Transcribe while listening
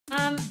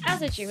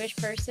as a Jewish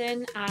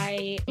person,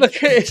 I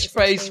look at his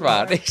face,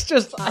 man. It's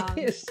just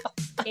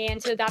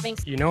and so that being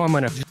You know I'm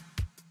gonna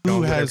Who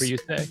whatever has? you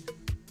say.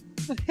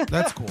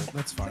 That's cool.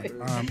 That's fine.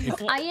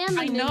 If, I am.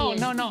 I a know,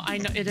 minion. no, I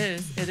know it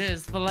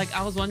is. But like,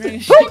 I was wondering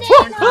if she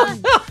turned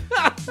on the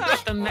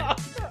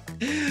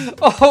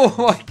oh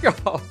my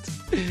god,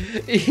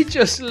 he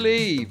just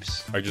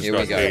leaves. I just Here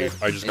got we go. paid.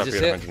 I just got Is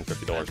paid this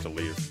 $150 to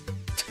leave.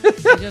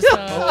 I just,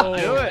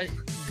 Do it.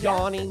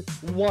 Yawning,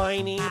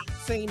 whining,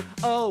 saying,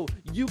 "Oh,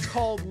 you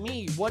called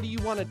me. What do you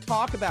want to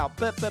talk about?"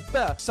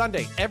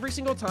 Sunday, every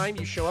single time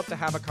you show up to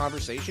have a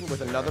conversation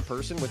with another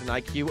person with an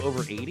IQ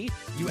over 80,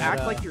 you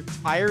act like you're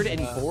tired and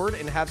bored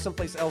and have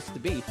someplace else to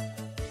be.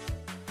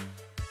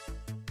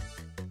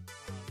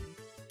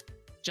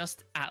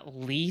 just at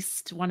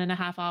least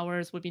 1.5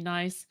 hours would be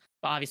nice.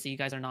 But obviously, you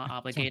guys are not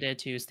obligated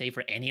to stay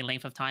for any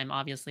length of time,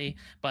 obviously.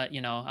 But, you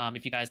know,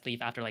 if you guys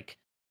leave after like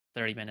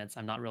 30 minutes,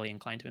 I'm not really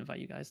inclined to invite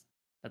you guys.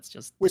 That's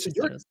just. Wait, so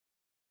just what it is.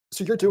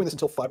 you're doing this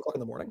until 5 o'clock in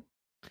the morning?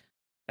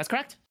 That's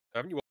correct.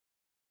 Haven't you?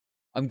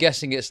 I'm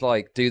guessing it's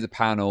like do the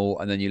panel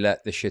and then you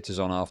let the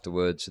shitters on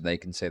afterwards and they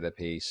can say their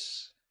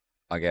piece.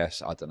 I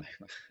guess. I don't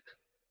know.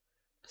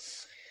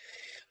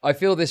 I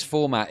feel this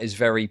format is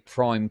very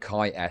Prime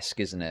Kai-esque,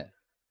 isn't it?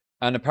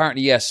 And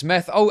apparently, yeah,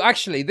 Smith. Oh,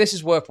 actually, this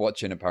is worth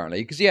watching,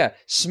 apparently. Because, yeah,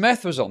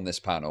 Smith was on this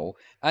panel.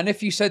 And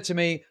if you said to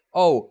me,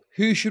 oh,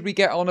 who should we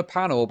get on a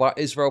panel about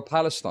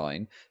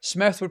Israel-Palestine?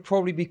 Smith would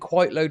probably be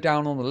quite low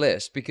down on the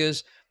list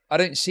because I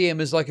don't see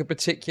him as like a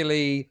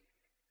particularly,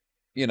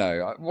 you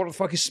know, what the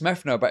fuck is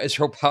Smith know about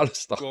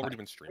Israel-Palestine? You already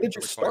been streaming Did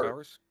for you like 5 start?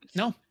 hours?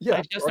 No, Yeah,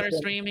 I just started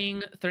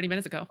streaming 30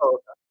 minutes ago. Oh,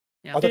 okay.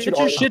 Yeah. I thought you'd Get your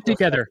already- shit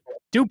together.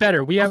 Do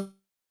better. We have.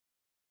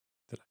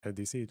 Did I get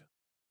DC'd?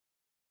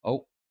 Oh,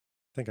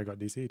 I think I got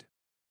DC'd.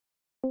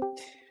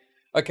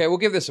 okay, we'll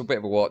give this a bit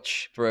of a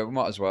watch. We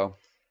might as well.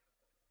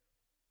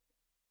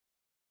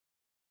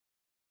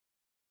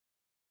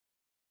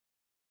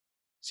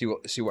 See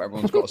what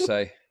everyone's got to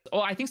say. Oh,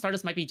 I think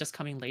Stardust might be just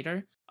coming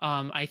later.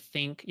 I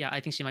think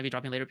she might be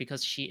dropping later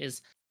because she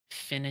is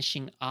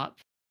finishing up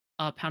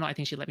a panel. I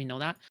think she let me know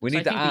that. We So need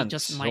I the think we ants,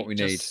 just is might what we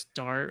just need.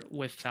 start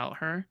without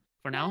her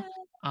for now.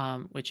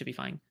 Which should be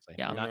fine.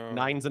 Yeah.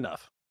 Nine's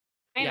enough.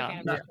 I Yeah,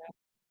 okay,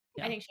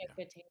 yeah. I think she has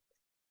good taste.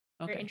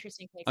 Very Okay.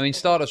 interesting taste. I mean,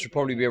 Stardust would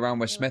probably be around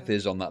where Smith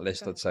is on that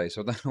list, I'd say.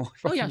 So I don't know what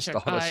Oh, yeah, fucking sure.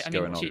 Stardust I is mean,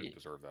 going on. She she- didn't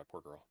deserve that, poor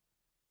girl.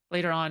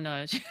 Later on,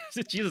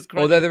 Jesus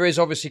Christ. Although there is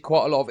obviously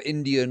quite a lot of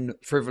Indian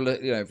frivolous,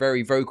 you know,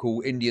 very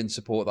vocal Indian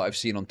support that I've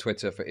seen on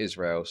Twitter for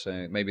Israel.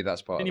 So maybe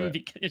that's part didn't of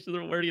even it. finish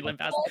the word he went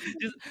past.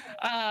 Just,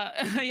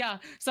 yeah.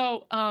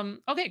 So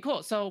okay,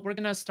 cool. So we're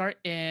gonna start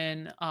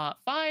in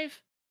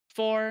 5,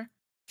 4,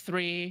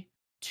 3,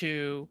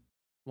 2,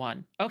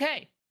 1.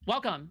 Okay,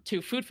 welcome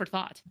to Food for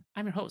Thought.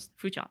 I'm your host,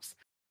 Food Chops.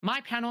 My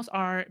panels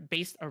are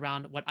based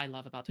around what I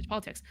love about Twitch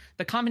politics: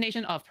 the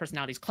combination of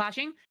personalities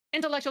clashing,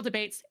 intellectual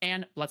debates,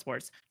 and blood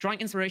sports, drawing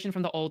inspiration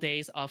from the old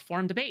days of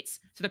forum debates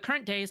to the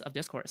current days of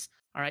discourse.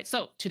 All right,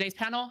 so today's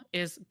panel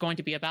is going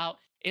to be about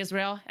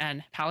Israel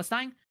and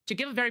Palestine. To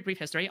give a very brief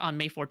history, on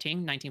May 14,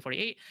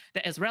 1948,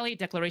 the Israeli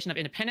Declaration of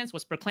Independence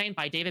was proclaimed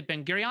by David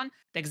Ben-Gurion,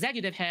 the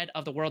executive head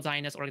of the World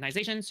Zionist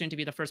Organization, soon to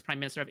be the first prime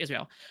minister of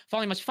Israel.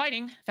 Following much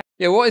fighting,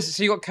 Yeah, what is it?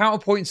 So you got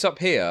counterpoints up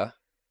here,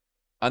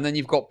 and then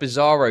you've got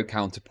bizarro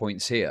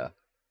counterpoints here,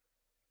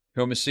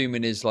 who I'm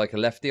assuming is like a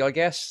lefty, I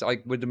guess. I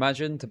would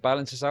imagine to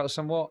balance this out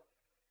somewhat.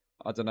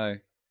 I don't know.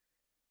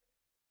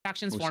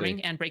 factions We'll forming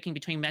see. and breaking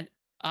between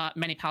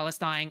many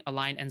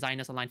Palestine-aligned and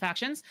Zionist-aligned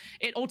factions.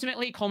 It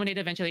ultimately culminated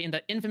eventually in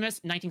the infamous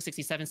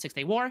 1967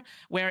 Six-Day War,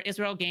 where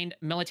Israel gained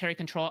military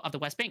control of the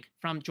West Bank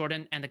from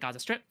Jordan and the Gaza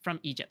Strip from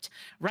Egypt.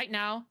 Right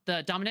now,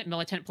 the dominant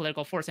militant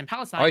political force in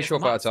Palestine is Sure,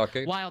 Hamas,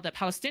 Fataku. while the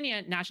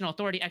Palestinian National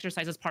Authority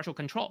exercises partial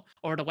control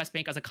over the West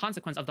Bank as a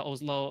consequence of the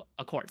Oslo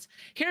Accords.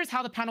 Here's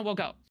how the panel will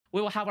go. We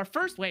will have our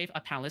first wave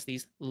of panelists,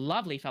 these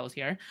lovely fellows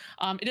here.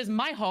 It is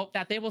my hope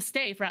that they will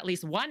stay for at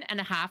least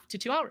 1.5 to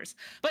 2 hours.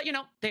 But, you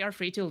know, they are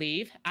free to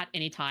leave at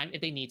any time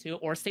if they need to,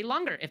 or stay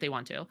longer if they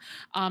want to.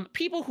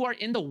 People who are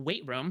in the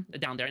wait room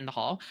down there in the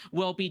hall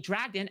will be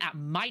dragged in at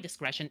my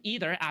discretion,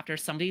 either after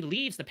somebody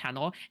leaves the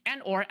panel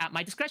and or at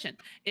my discretion.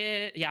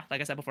 Yeah, like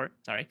I said before,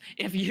 sorry.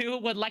 If you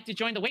would like to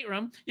join the wait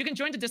room, you can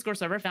join the Discord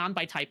server found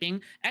by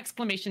typing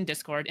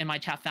 !Discord in my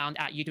chat found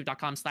at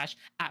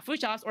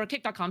youtube.com/@foodshops or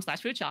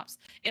kick.com/foodshops.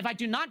 If I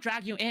do not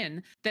drag you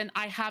in, then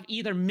I have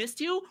either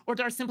missed you or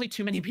there are simply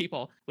too many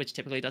people, which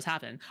typically does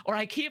happen, or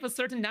I keep a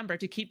certain number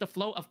to keep the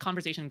flow of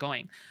conversation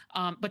going.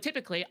 But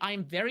typically, I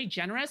am very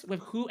generous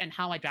with who and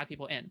how I drag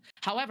people in.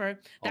 However,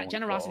 that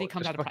generosity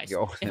comes at a price.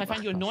 If I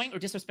find you annoying or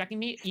disrespecting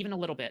me even a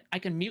little bit, I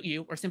can mute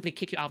you or simply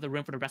kick you out of the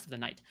room for the rest of the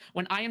night.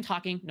 When I am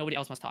talking, nobody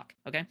else must talk,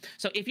 okay?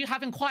 So if you have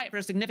been quiet for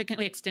a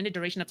significantly extended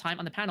duration of time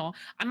on the panel,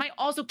 I might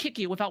also kick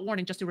you without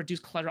warning just to reduce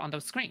clutter on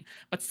the screen.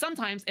 But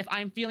sometimes, if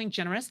I'm feeling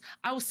generous,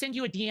 I will send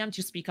you a DM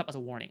to speak up as a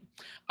warning.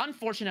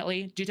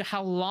 Unfortunately, due to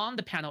how long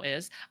the panel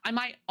is, I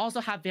might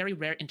also have very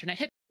rare internet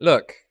hits.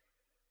 Look.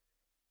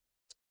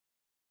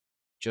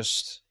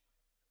 Just.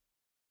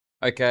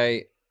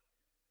 Okay.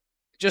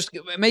 Just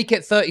make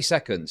it 30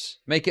 seconds.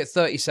 Make it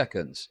 30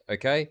 seconds,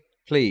 okay?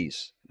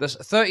 Please. That's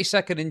a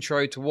 30-second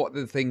intro to what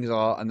the things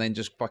are, and then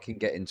just fucking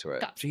get into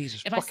it.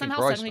 Jesus If I fucking somehow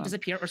Christ, suddenly man.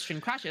 disappear or stream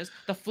crashes,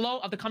 the flow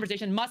of the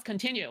conversation must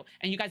continue,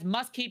 and you guys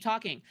must keep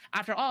talking.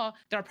 After all,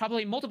 there are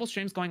probably multiple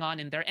streams going on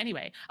in there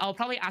anyway. I'll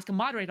probably ask a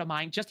moderator of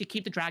mine just to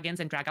keep the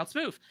dragons and drag out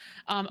smooth.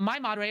 My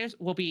moderators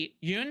will be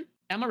Yoon,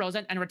 Emma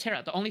Rosen, and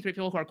Ratera, the only 3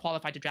 people who are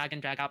qualified to drag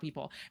and drag out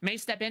people. May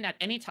step in at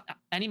any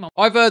moment.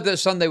 I've heard that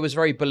Sunday was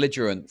very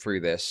belligerent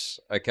through this,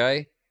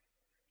 okay?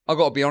 I've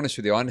got to be honest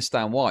with you. I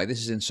understand why. This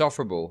is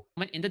insufferable.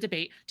 In the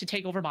debate to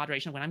take over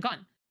moderation when I'm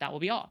gone. That will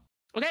be all.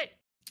 Okay,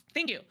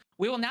 thank you.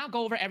 We will now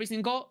go over every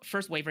single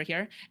first waiver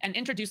here and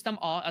introduce them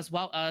all, as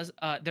well as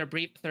their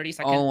brief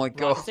 30-second Oh my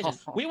God. decision.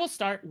 We will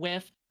start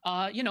with,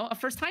 a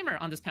first timer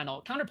on this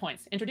panel.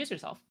 CounterPoints, introduce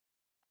yourself.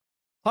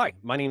 Hi,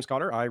 my name's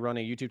Connor. I run a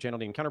YouTube channel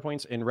named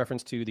CounterPoints. In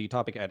reference to the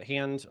topic at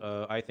hand,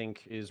 I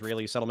think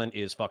Israeli settlement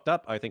is fucked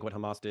up. I think what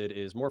Hamas did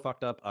is more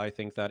fucked up. I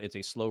think that it's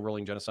a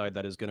slow-rolling genocide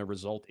that is going to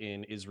result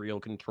in Israel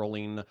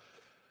controlling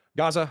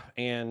Gaza,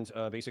 and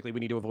basically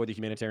we need to avoid the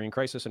humanitarian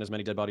crisis and as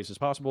many dead bodies as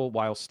possible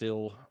while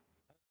still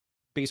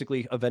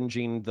basically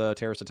avenging the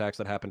terrorist attacks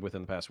that happened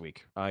within the past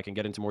week. I can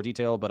get into more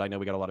detail, but I know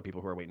we got a lot of people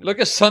who are waiting. Look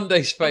at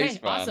Sunday's face, Okay,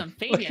 man. awesome.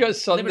 Look Fabian, at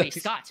Sunday's Liberty,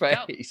 Scott,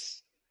 go.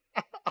 face.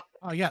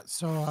 Yeah,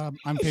 so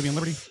I'm Fabian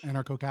Liberty,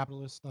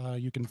 anarcho-capitalist.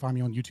 You can find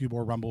me on YouTube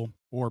or Rumble,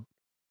 or,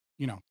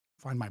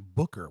 find my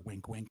booker,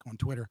 wink, wink, on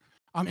Twitter.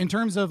 In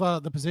terms of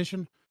the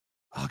position,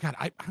 oh, God,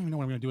 I don't even know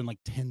what I'm going to do in like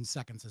 10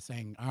 seconds of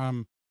saying.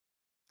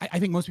 I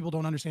think most people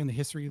don't understand the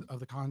history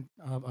of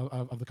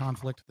the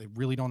conflict. They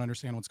really don't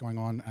understand what's going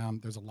on.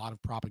 There's a lot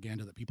of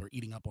propaganda that people are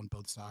eating up on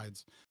both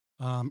sides.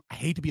 I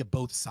hate to be a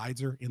both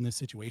sideser in this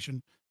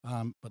situation,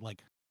 but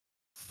like,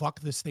 fuck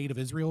the state of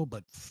Israel,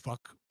 but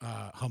fuck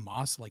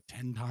Hamas like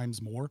 10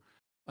 times more.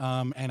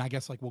 And I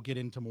guess like we'll get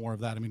into more of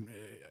that. I mean,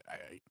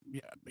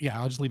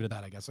 I'll just leave it at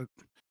that, I guess.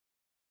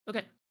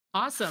 Okay,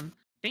 awesome.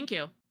 Thank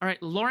you. All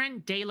right,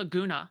 Lauren De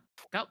Laguna,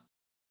 go.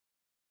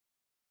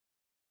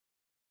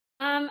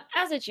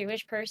 As a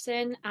Jewish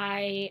person,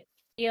 I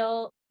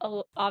feel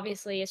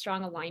obviously a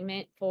strong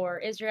alignment for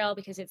Israel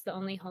because it's the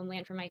only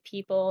homeland for my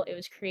people. It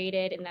was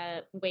created in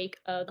the wake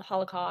of the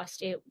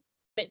Holocaust.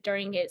 But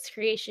during its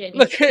creation,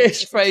 Look at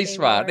his experienced a face,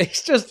 six-day man. war.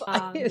 It's just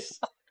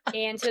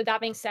And so that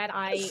being said,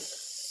 I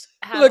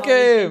have Look always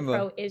at been him.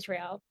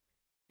 pro-Israel.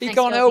 He I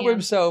can't still help am.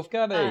 himself,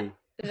 can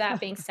he? That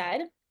being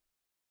said,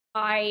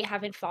 I have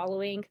been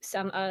following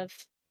some of,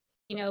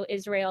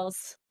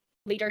 Israel's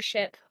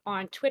leadership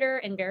on Twitter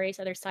and various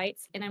other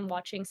sites, and I'm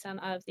watching some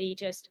of the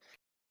just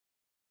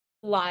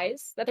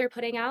lies that they're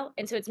putting out,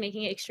 and so it's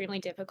making it extremely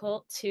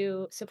difficult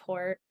to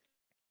support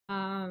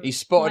He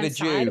spotted one a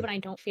side Jew. when I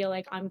don't feel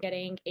like I'm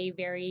getting a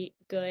very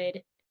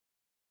good,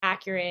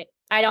 accurate.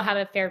 I don't have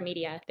a fair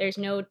media. There's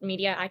no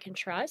media I can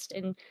trust,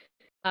 and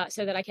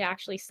so that I can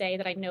actually say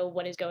that I know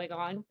what is going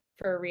on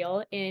for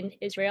real in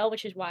Israel,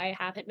 which is why I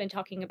haven't been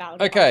talking about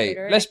it on Okay,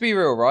 Twitter. let's be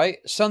real, right?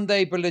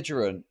 Sunday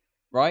belligerent,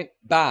 right?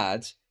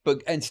 Bad,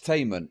 but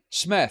entertainment.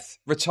 Smith,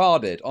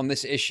 retarded on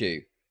this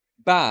issue.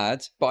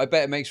 Bad, but I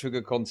bet it makes for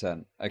good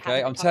content. Okay,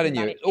 Haven't I'm been talking telling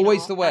you, about it's it in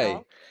always the at way.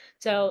 all.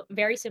 So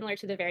very similar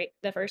to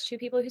the first two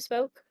people who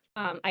spoke.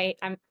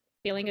 I'm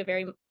feeling a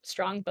very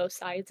strong both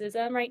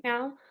sidesism right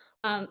now,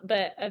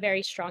 but a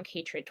very strong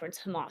hatred towards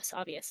Hamas,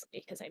 obviously,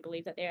 because I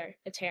believe that they're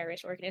a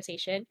terrorist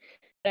organization.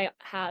 But I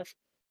have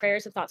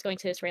prayers and thoughts going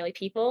to the Israeli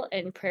people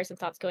and prayers and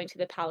thoughts going to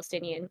the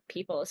Palestinian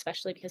people,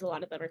 especially because a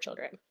lot of them are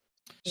children.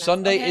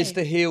 Sunday Okay. is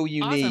the heel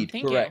you Awesome, need,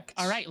 thank correct?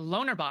 you. All right,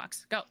 Loner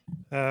Box, go.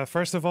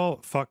 First of all,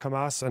 fuck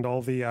Hamas and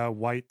all the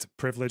white,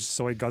 privileged,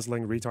 soy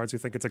guzzling retards who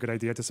think it's a good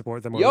idea to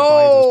support them or buy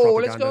this Yo,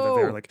 let's propaganda that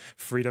they're go. like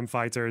freedom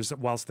fighters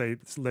whilst they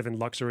live in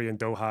luxury in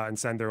Doha and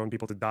send their own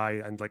people to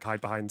die and like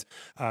hide behind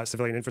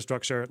civilian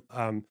infrastructure.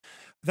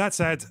 That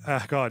said,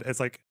 God, it's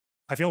like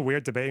I feel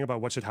weird debating about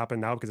what should happen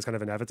now because it's kind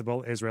of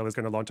inevitable. Israel is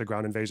going to launch a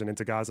ground invasion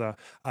into Gaza.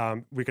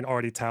 We can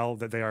already tell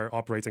that they are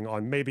operating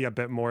on maybe a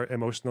bit more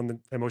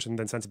emotion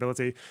than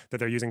sensibility, that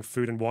they're using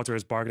food and water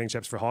as bargaining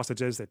chips for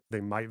hostages.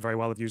 They might very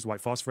well have used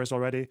white phosphorus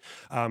already.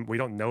 We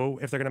don't know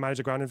if they're going to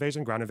manage a ground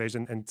invasion. Ground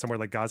invasion in somewhere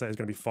like Gaza is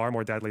going to be far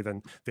more deadly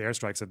than the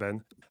airstrikes have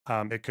been.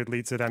 It could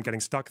lead to them getting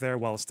stuck there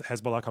whilst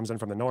Hezbollah comes in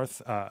from the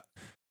north. I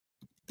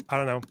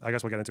don't know. I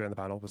guess we'll get into it in the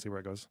panel. We'll see where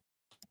it goes.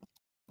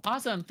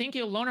 Awesome, thank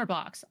you, Loner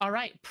Box. All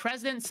right,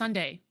 President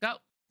Sunday, go.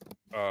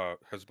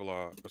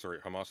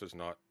 Hamas is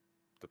not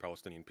the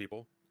Palestinian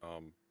people,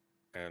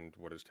 and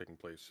what is taking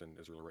place in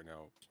Israel right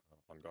now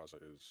on Gaza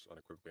is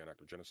unequivocally an act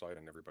of genocide,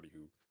 and everybody who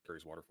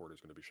carries water for it is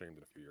going to be shamed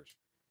in a few years.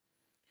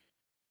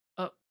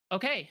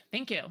 Okay,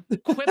 thank you.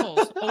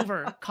 Quibbles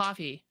over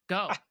coffee,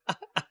 go.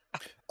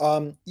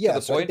 Yeah,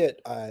 the so I point. think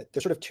that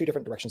there's sort of two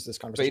different directions this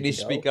conversation need can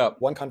to go. speak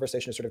up. One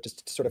conversation is sort of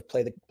just to sort of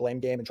play the blame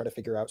game and try to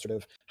figure out sort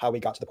of how we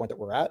got to the point that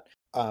we're at.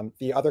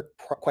 The other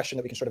question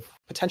that we can sort of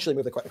potentially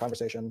move the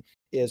conversation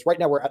is right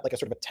now we're at like a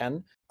sort of a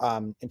 10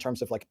 in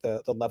terms of like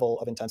the level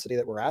of intensity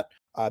that we're at.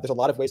 There's a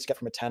lot of ways to get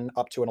from a 10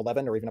 up to an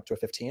 11 or even up to a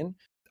 15.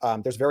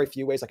 There's very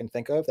few ways I can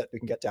think of that we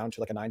can get down to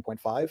like a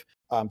 9.5.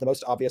 The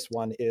most obvious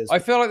one is I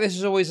feel like this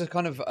is always a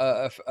kind of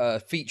a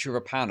feature of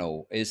a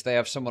panel is they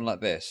have someone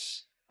like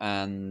this,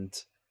 and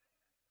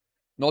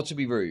not to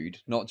be rude,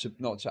 not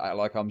to act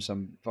like I'm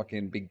some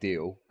fucking big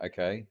deal,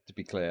 okay, to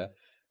be clear,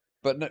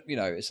 but no, you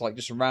know, it's like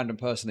just a random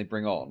person they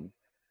bring on,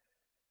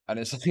 and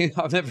it's like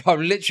I've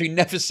literally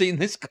never seen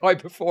this guy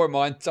before in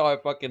my entire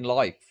fucking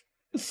life.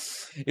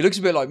 He looks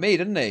a bit like me,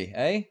 doesn't he?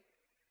 Eh?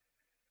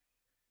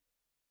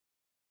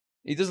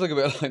 He does look a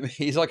bit like me.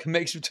 He's like a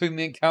mix between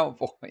me and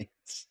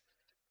CounterPoints.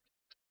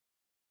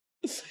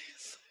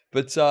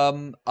 But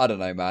I don't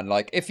know, man.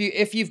 Like if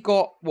you've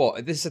got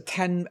what, this is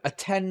a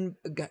 10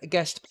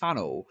 guest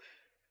panel,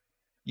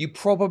 you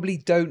probably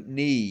don't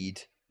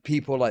need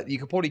people like, you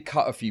could probably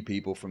cut a few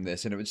people from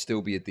this and it would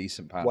still be a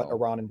decent panel. what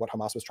Iran and what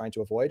Hamas was trying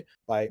to avoid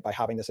by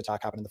having this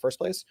attack happen in the first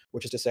place,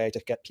 which is to say to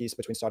get peace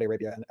between Saudi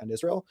Arabia and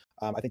Israel.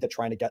 I think that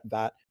trying to get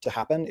that to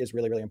happen is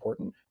really, really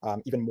important,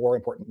 even more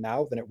important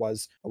now than it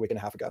was a week and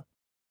a half ago.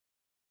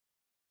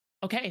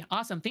 Okay,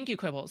 awesome. Thank you,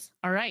 Quibbles.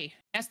 All right,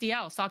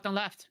 SDL, Stockton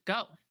left,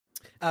 go.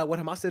 What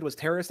Hamas did was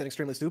terrorist and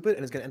extremely stupid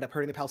and is going to end up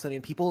hurting the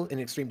Palestinian people in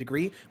an extreme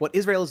degree. What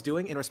Israel is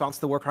doing in response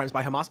to the war crimes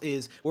by Hamas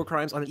is war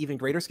crimes on an even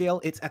greater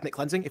scale. It's ethnic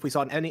cleansing. If we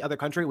saw it in any other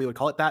country, we would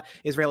call it that.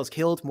 Israel has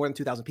killed more than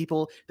 2,000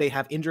 people. They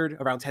have injured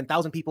around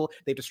 10,000 people.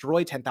 They've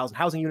destroyed 10,000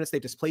 housing units.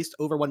 They've displaced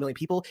over 1 million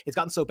people. It's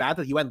gotten so bad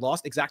that the UN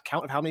lost exact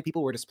count of how many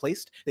people were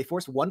displaced. They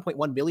forced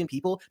 1.1 million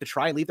people to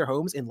try and leave their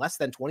homes in less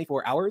than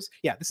 24 hours.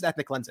 Yeah, this is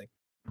ethnic cleansing.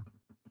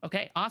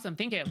 Okay, awesome.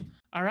 Thank you.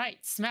 All right,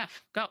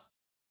 Smith, go.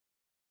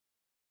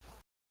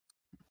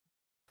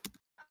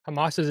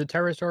 Hamas is a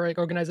terrorist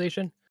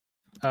organization.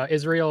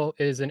 Israel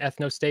is an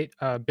ethno-state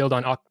built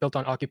on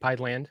occupied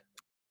land.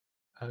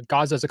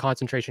 Gaza is a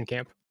concentration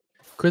camp.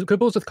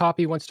 Quibbles with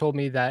Copy once told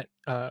me that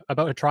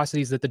about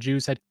atrocities that the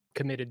Jews had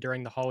committed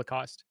during the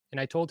Holocaust, and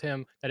I told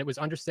him that it was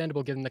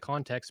understandable given the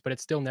context, but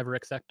it's still never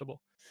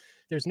acceptable.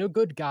 There's no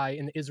good guy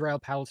in the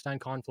Israel-Palestine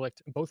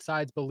conflict. Both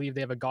sides believe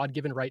they have a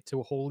God-given right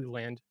to a holy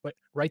land, but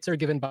rights are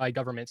given by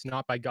governments,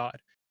 not by God.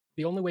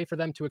 The only way for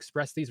them to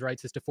express these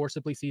rights is to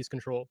forcibly seize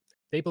control.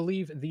 They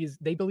believe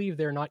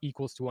they're not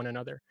equals to one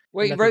another.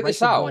 Wait, and you that wrote the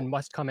this rights of out? one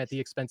must come at the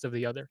expense of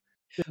the other.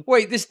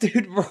 Wait, this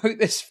dude wrote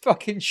this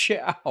fucking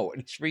shit out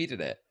and he's reading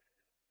it.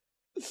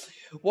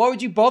 Why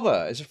would you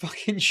bother? It's a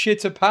fucking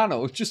shitter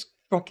panel. Just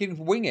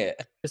fucking wing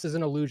it. This is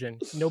an illusion.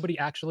 Nobody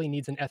actually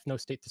needs an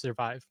ethno-state to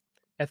survive.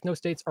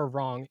 Ethno-states are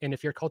wrong, and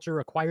if your culture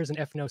requires an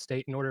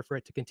ethno-state in order for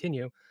it to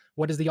continue,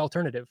 what is the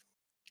alternative?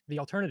 The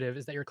alternative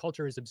is that your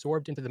culture is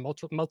absorbed into the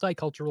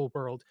multicultural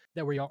world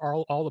that we are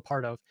all a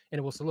part of, and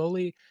it will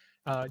slowly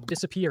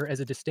disappear as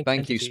a distinct Thank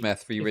entity. you,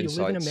 Smith, for your if you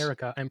live in insights.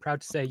 America, I'm proud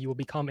to say you will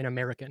become an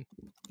American.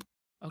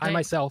 Okay. I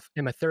myself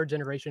am a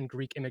third-generation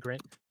Greek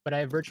immigrant, but I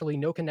have virtually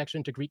no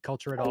connection to Greek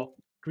culture at all.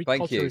 Greek Thank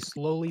culture you. is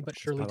slowly but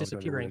surely Panel's gonna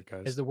be disappearing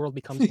weird, guys. as the world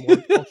becomes more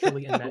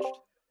culturally enmeshed.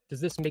 Does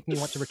this make me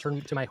want to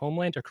return to my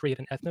homeland or create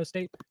an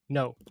ethno-state?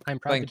 No, I'm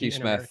proud Thank to be you,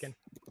 an Smith. American.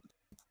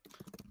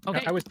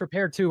 Okay. I was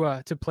prepared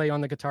to play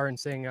on the guitar and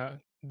sing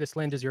 "This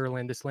land is your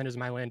land, this land is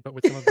my land," but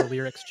with some of the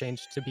lyrics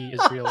changed to be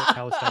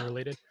Israel-Palestine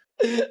related.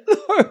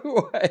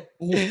 No way.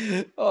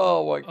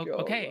 Oh my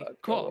god. Okay, man.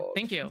 cool.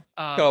 Thank you.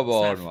 Come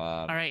on, Smith.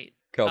 man. All right.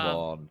 Come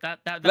on. That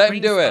Let him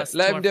brings do it. us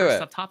Let to him our do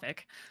first it.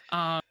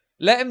 subtopic.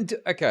 Let him do.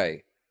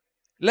 Okay.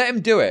 Let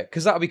him do it,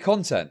 because that'll be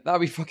content. That'll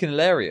be fucking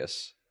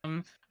hilarious.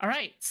 All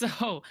right,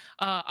 so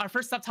our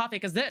first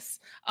subtopic is this.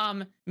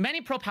 Many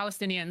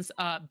pro-Palestinians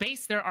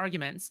base their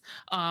arguments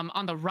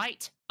on the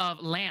right of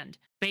land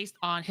based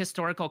on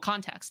historical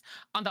context.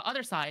 On the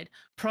other side,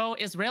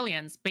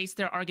 pro-Israelians base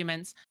their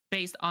arguments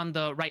based on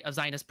the right of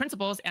Zionist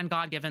principles and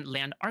God-given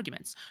land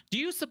arguments. Do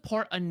you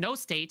support a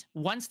no-state,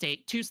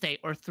 one-state, two-state,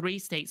 or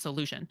three-state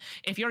solution?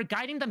 If you're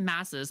guiding the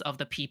masses of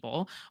the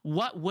people,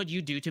 what would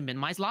you do to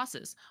minimize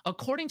losses?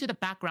 According to the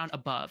background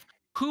above,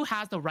 who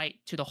has the right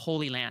to the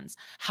Holy Lands?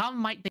 How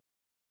might they?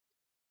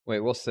 Wait,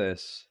 what's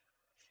this?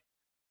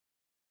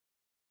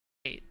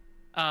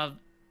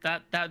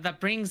 That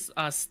brings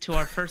us to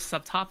our first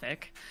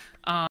subtopic.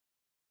 But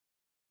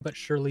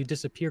surely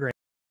disappearing.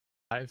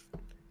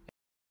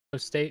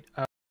 State.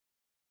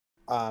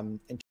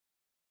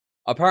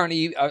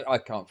 Apparently, I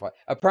can't find.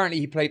 Apparently,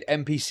 he played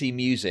NPC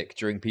music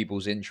during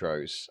people's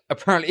intros.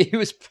 Apparently, he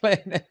was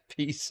playing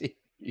NPC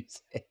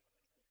music.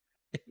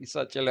 He's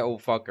such a little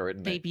fucker,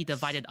 isn't They he? be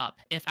divided up,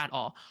 if at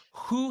all?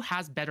 Who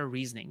has better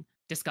reasoning?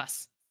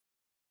 Discuss.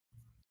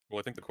 Well,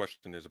 I think the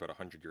question is about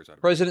 100 years out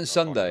of President date.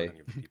 We're not talking Sunday. about any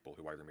of the people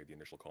who either made the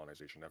initial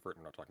colonization effort.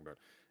 I'm not talking about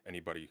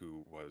anybody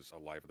who was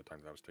alive at the time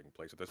that was taking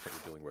place. At this point,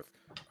 we're dealing with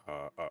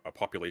a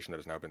population that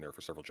has now been there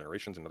for several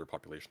generations, another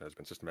population that has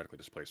been systematically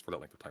displaced for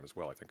that length of time as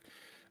well. I think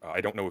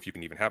I don't know if you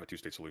can even have a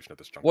two-state solution at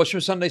this juncture. What's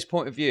from Sunday's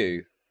point of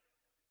view?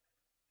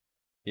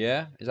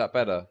 Yeah, is that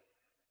better?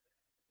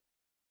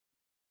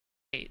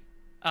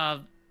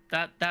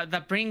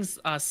 That brings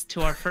us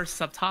to our first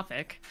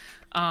subtopic.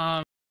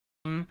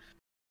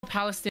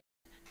 Palestinian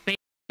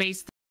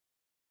based on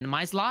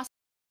minimize loss.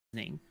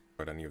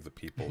 about any of the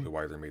people who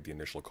either made the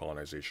initial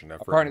colonization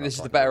effort. Apparently, this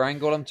is the better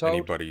angle, I'm told.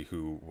 Anybody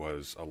who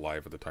was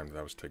alive at the time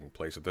that was taking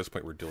place. At this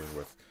point, we're dealing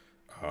with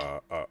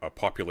a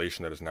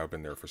population that has now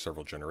been there for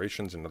several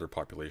generations, and another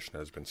population that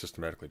has been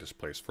systematically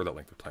displaced for that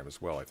length of time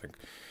as well. I think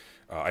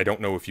I don't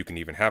know if you can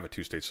even have a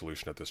two-state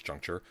solution at this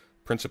juncture,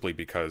 principally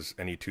because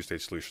any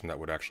two-state solution that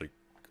would actually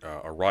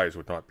arise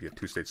would not be a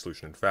two-state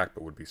solution in fact,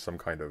 but would be some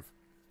kind of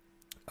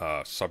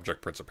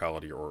subject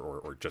principality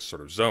or just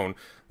sort of zone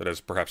that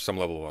has perhaps some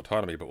level of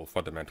autonomy, but will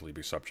fundamentally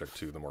be subject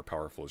to the more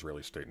powerful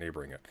Israeli state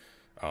neighboring it.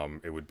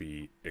 It would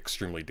be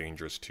extremely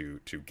dangerous to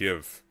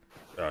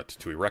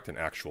erect an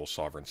actual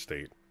sovereign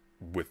state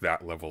with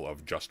that level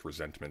of just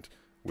resentment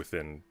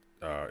within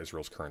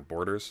Israel's current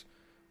borders.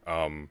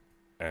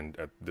 And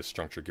at this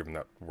juncture, given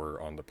that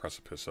we're on the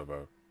precipice of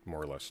a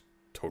more or less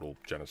total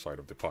genocide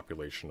of the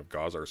population of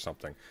Gaza or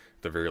something,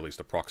 at the very least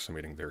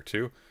approximating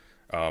thereto,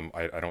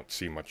 I don't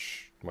see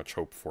much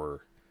hope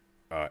for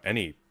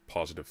any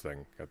positive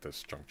thing at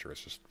this juncture.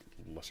 It's just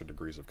lesser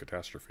degrees of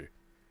catastrophe.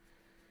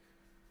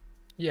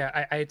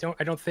 Yeah, I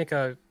don't think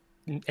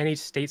any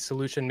state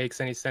solution makes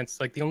any sense.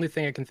 Like, the only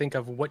thing I can think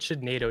of, what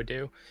should NATO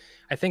do?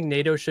 I think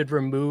NATO should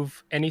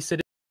remove any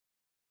citizen.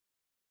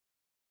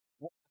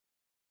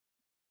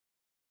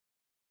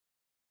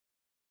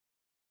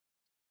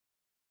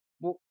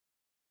 Well,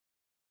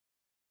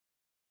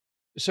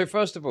 so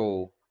first of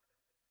all,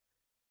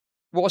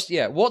 what's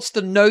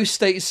the no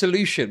state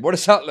solution? What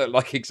does that look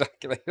like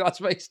exactly? That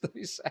makes no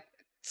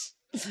sense.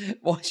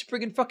 Why is she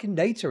bringing fucking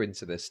NATO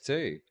into this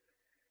too?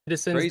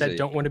 Citizens Crazy. that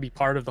don't want to be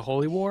part of the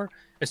Holy War,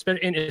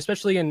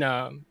 especially in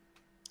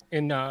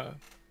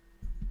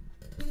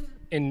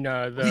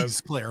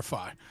Please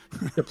clarify.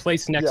 the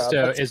place next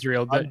to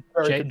Israel,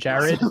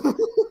 Jared,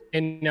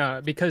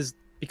 and because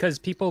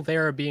people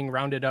there are being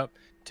rounded up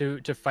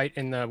to fight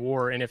in the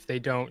war, and if they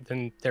don't,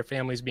 then their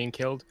family's being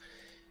killed.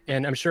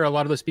 And I'm sure a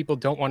lot of those people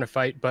don't want to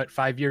fight, but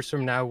 5 years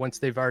from now, once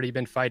they've already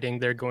been fighting,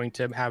 they're going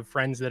to have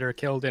friends that are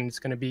killed, and it's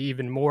going to be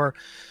even more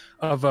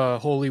of a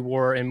holy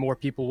war, and more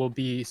people will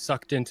be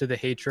sucked into the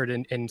hatred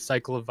and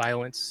cycle of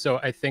violence. So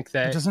I think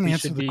that we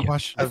should be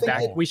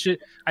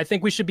I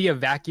think we should be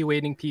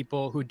evacuating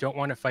people who don't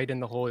want to fight in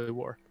the holy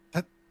war.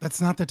 That's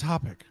not the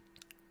topic.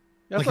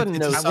 That's a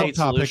no-state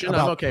solution.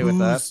 I'm okay with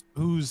that.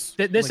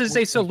 This is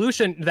a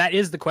solution. That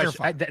is the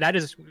question. That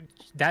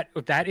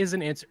is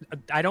an answer.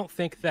 I don't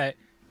think that.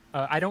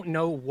 I don't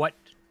know what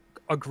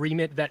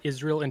agreement that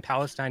Israel and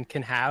Palestine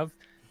can have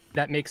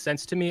that makes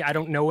sense to me. I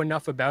don't know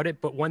enough about it,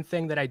 but one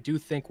thing that I do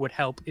think would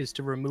help is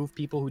to remove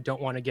people who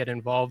don't want to get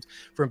involved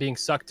from being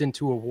sucked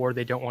into a war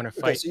they don't want to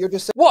fight. Okay, so you're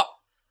just saying what?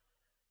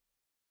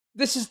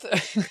 This is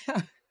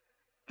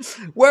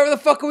where the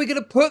fuck are we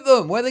going to put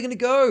them? Where are they going to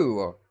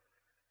go?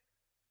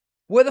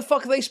 Where the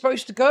fuck are they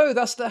supposed to go?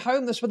 That's their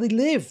home. That's where they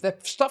live. Their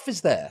stuff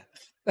is there.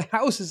 Their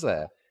house is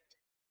there.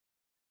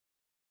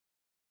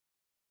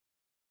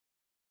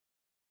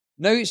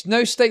 No, it's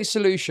no state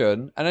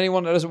solution, and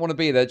anyone that doesn't want to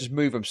be there, just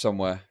move them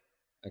somewhere.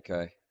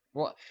 Okay.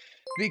 What?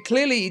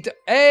 Clearly,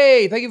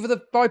 hey, thank you for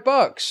the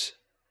 $5.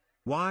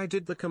 Why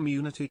did the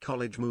community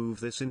college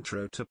move this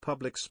intro to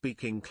public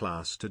speaking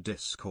class to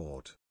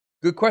Discord?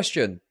 Good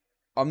question.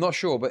 I'm not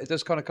sure, but it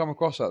does kind of come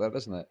across like that,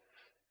 doesn't it?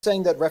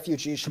 saying that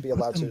refugees should be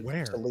allowed to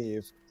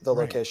leave the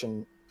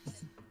location.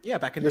 Yeah,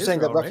 back in You're saying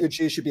Israel, that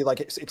refugees should be like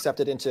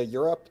accepted into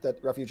Europe,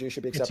 that refugees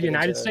should be accepted into the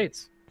United into...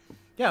 States.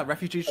 Yeah,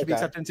 refugees should be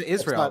accepted into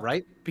Israel,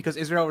 right? Because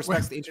Israel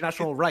respects the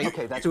international right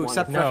to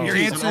accept Your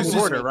refugees on the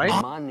border, right?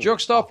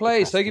 Jockstar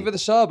Plays, thank you for the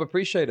sub,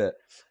 appreciate it.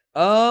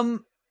 No,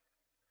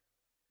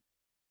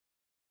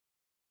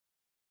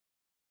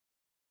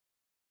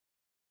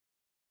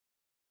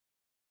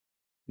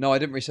 I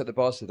didn't reset the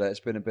bars today. It's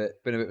been a bit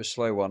of a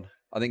slow one.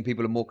 I think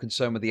people are more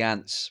concerned with the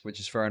ants,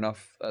 which is fair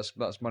enough.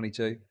 That's money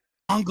too.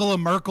 Angela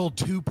Merkel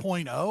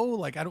 2.0?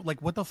 Like, I don't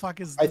like, what the fuck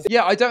is this?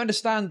 Yeah, I don't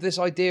understand this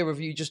idea of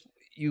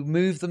you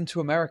move them to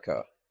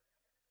America.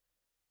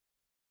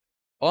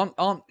 Aren't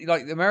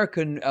like the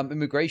American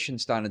immigration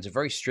standards are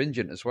very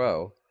stringent as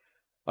well.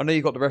 I know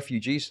you got the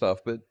refugee stuff,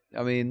 but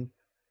I mean,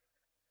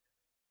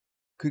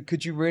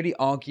 could you really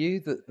argue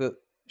that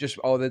just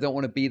they don't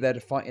want to be there to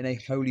fight in a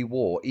holy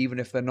war, even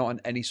if they're not in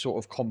any sort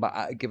of combat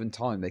at a given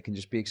time, they can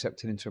just be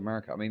accepted into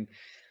America? I mean,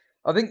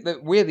 I think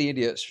that we're the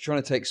idiots for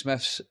trying to take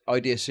Smeth's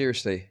idea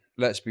seriously.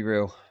 Let's be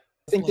real.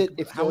 I think that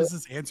if how is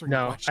this answering?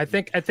 No, I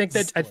think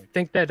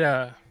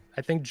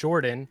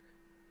Jordan.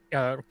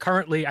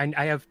 Currently,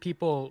 I have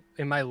people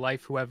in my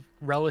life who have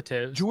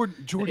relatives.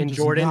 Jordan does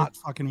not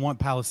fucking want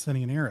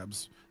Palestinian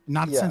Arabs.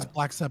 Not since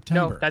Black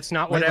September. No, that's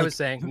not what I was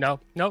saying.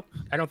 Nope.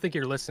 I don't think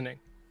you're listening.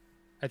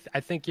 I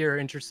think you're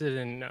interested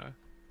in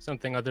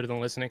something other than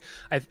listening.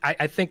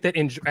 I think that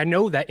I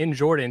know that in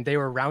Jordan they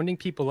were rounding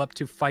people up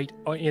to fight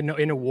in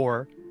a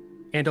war,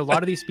 and a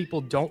lot of these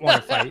people don't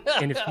want to fight.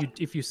 And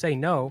if you say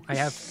no, I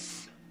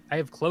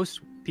have close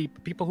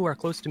people who are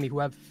close to me who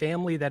have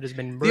family that has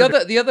been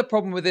murdered. The other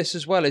problem with this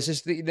as well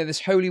is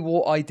this holy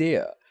war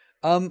idea.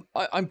 I'm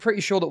pretty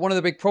sure that one of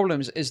the big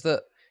problems is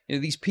that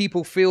these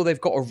people feel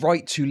they've got a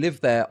right to live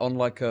there on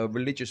like a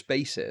religious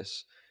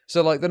basis.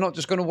 So like they're not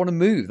just going to want to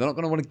move. They're not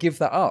going to want to give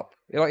that up.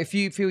 Like if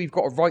you feel you've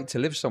got a right to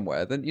live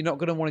somewhere, then you're not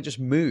going to want to just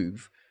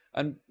move.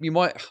 And you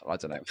might, I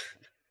don't know.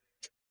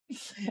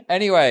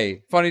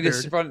 Anyway, funny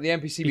this. The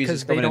NPC music's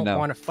because they coming in don't now.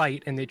 want to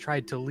fight and they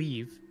tried to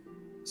leave.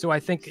 So I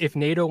think if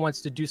NATO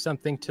wants to do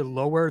something to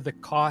lower the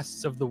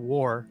costs of the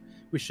war,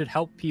 we should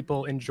help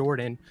people in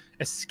Jordan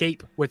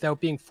escape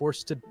without being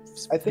forced to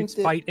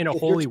fight in a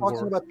holy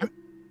war.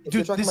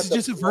 Dude, this is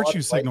just a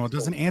virtue signal. It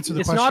doesn't answer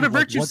the question. It's not a of,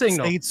 like, virtue what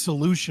signal. State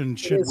solution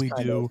should we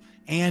do?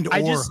 And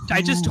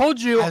I just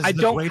told you I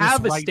don't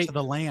have a right state to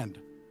the land.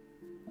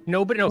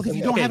 Nobody. No, Well, if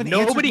you don't okay, have an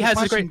nobody answer to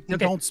the has a great. question, then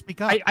Okay, don't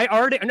speak up. I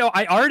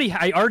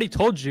already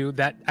told you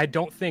that I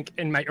don't think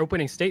in my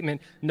opening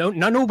statement.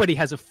 Nobody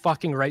has a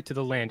fucking right to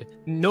the land.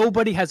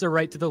 Nobody has a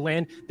right to the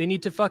land. They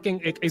need to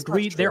fucking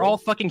agree. They're all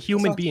fucking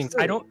human beings.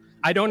 True.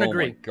 I don't Oh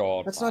agree. my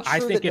God. That's not true. I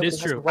think it is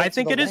that nobody has the true. right I to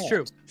think the it is land.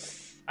 true.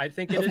 I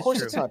think it is Of course,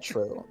 true. it's not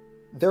true.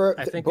 There are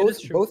I think it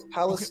is true. both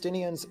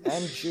Palestinians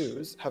and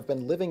Jews have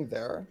been living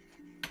there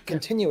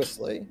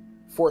continuously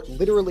for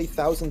literally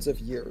thousands of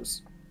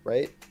years.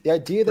 Right? The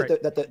idea that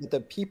the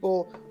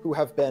people who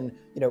have been,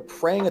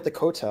 praying at the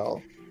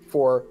Kotel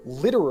for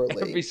literally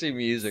NPC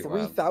music,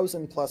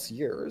 3,000 plus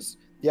years,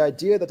 the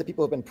idea that the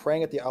people who have been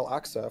praying at the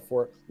Al-Aqsa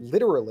for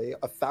literally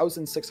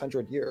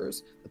 1,600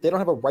 years, that they don't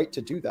have a right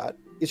to do that,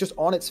 is just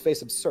on its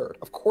face absurd.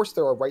 Of course,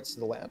 there are rights to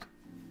the land.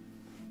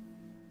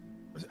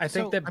 I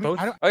think that both.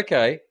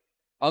 Okay,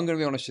 I'm going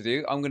to be honest with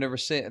you. I'm going to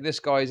rescind. This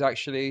guy's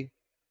actually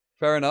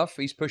fair enough.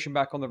 He's pushing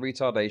back on the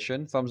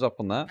retardation. Thumbs up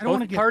on that.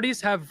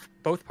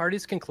 Both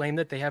parties can claim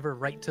that they have a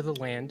right to the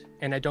land,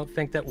 and I don't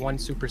think that one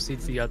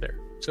supersedes the other.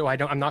 So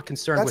I'm not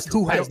concerned with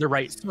who has the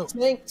right.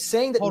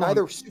 Saying that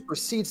neither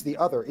supersedes the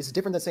other is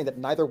different than saying that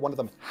neither one of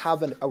them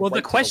have a right. Well,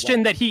 the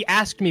question that he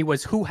asked me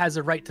was who has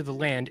a right to the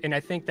land, and I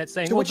think that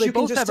saying, well, they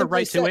both have a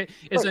right to it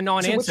is a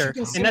non-answer,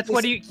 and that's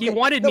what he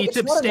wanted me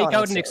to stake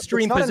out an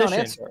extreme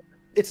position.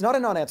 It's not a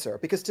non-answer,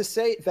 because to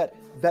say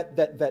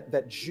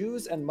that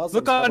Jews and Muslims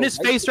look on his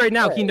face right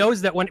now. He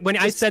knows that when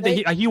I said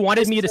that he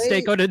wanted me to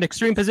stake out an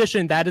extreme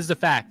position, that is a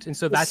fact, and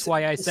so that's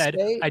why I said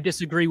I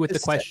disagree with the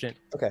question.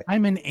 Okay,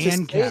 I'm an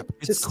ANCAP.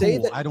 It's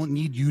cool. That, I don't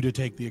need you to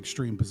take the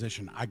extreme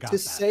position. I got to that.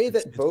 say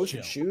that it's both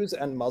chill. Jews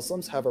and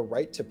Muslims have a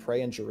right to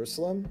pray in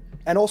Jerusalem,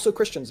 and also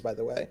Christians, by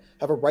the way,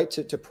 have a right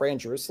to pray in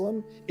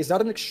Jerusalem, is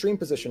not an extreme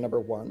position. Number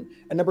one,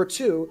 and number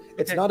two,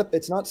 it's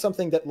not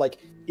something that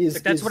is.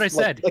 But that's what I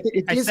said.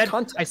 I said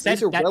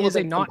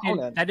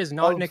that is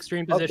not an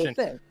extreme position.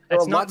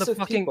 That's not the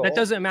fucking. That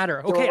doesn't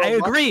matter. Okay, I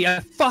agree. I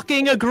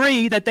fucking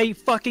agree that they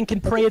fucking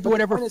can pray at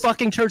whatever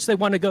fucking church they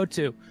want to go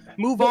to.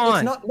 Move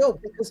on.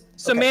 Because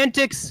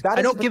semantics.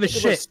 I don't give a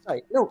shit.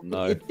 Site.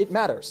 No. It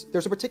matters.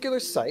 There's a particular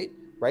site.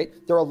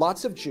 Right? There are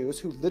lots of Jews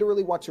who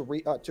literally want to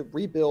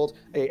rebuild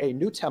a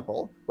new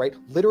temple, right?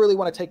 Literally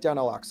want to take down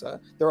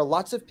Al-Aqsa. There are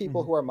lots of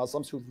people who are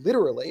Muslims who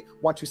literally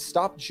want to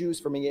stop Jews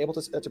from being able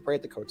to pray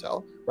at the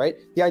Kotel, right?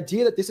 The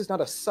idea that this is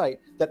not a site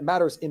that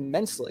matters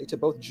immensely to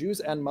both Jews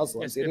and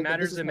Muslims. Yes, it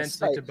matters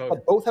immensely to both.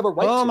 But both have a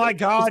right oh to my it.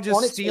 God,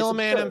 just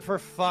steelman him for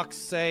fuck's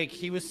sake.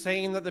 He was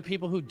saying that the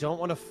people who don't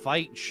want to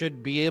fight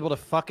should be able to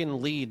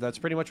fucking lead. That's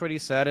pretty much what he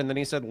said. And then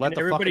he said, let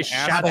the fucking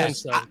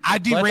assholes. I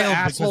derailed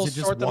because it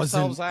just sort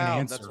wasn't themselves an out.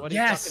 answer. That's what he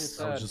fucking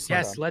said.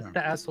 Yes, let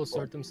the assholes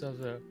sort themselves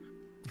out.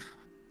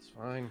 It's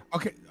fine.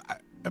 Okay,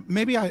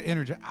 maybe I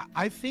interject.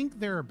 I think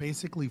there are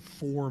basically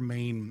four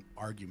main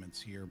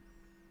arguments here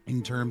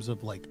in terms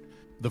of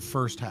the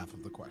first half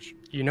of the question.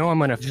 You know I'm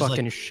gonna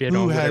fucking shit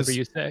on whatever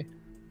you say.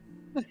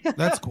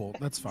 That's cool.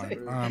 That's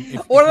fine.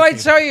 What did I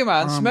tell you,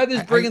 man? Smith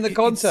is bringing the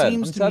content.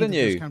 I'm telling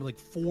you. There's kind of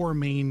four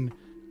main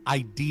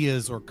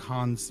ideas or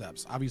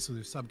concepts. Obviously,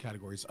 there's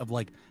subcategories of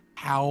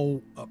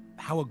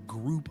how a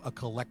group, a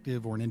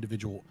collective, or an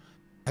individual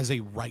has a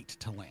right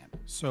to land.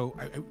 So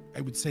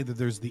I would say that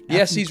there's the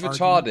yes, he's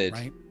argument, retarded,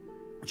 right?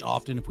 Which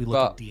often, if we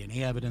look at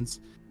DNA evidence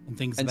and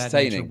things of that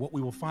nature, what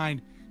we will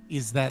find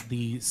is that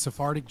the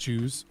Sephardic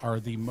Jews are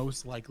the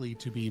most likely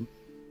to be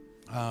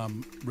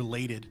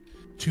related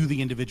to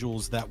the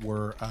individuals that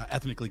were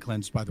ethnically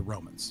cleansed by the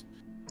Romans,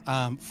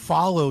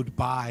 followed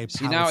by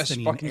now it's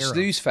fucking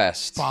snooze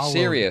fest.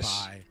 Serious.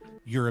 By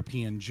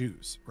European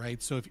Jews,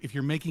 right? So if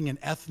you're making an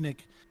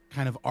ethnic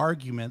kind of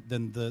argument,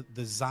 then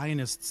the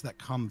Zionists that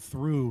come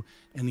through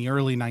in the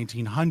early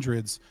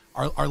 1900s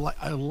are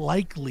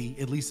likely,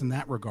 at least in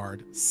that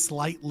regard,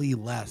 slightly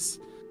less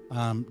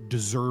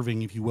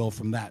deserving, if you will,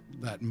 from that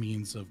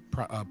means of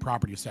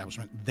property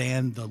establishment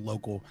than the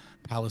local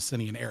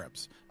Palestinian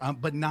Arabs,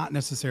 but not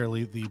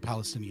necessarily the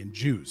Palestinian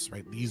Jews,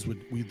 right?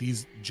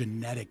 These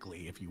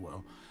genetically, if you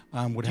will,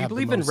 would have. Do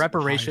you believe in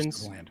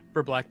reparations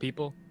for Black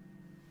people?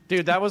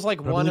 Dude, that was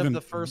one of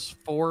the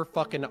first four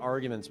fucking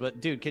arguments.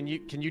 But dude, can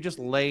you just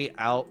lay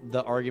out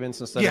the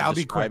arguments instead of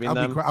describing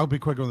them? I'll be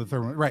quick on the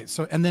third one. Right.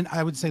 So, and then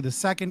I would say the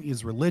second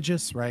is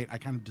religious, right? I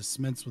kind of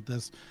dismiss with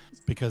this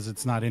because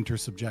it's not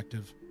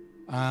intersubjective.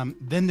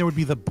 Then there would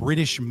be the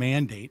British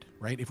Mandate,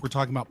 right? If we're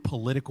talking about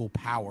political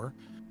power,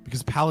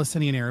 because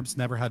Palestinian Arabs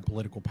never had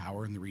political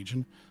power in the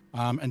region.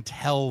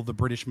 until the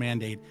British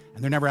Mandate,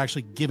 and they're never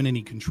actually given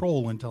any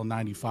control until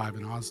 '95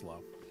 in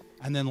Oslo.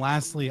 And then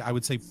lastly, I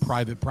would say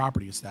private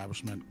property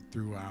establishment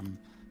through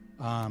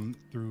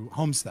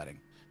homesteading.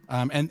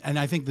 And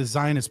I think the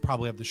Zionists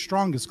probably have the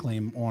strongest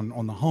claim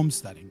on the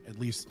homesteading, at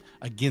least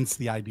against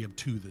the idea of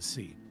to the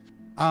sea.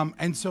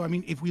 And so, I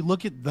mean, if we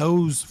look at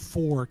those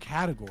four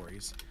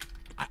categories,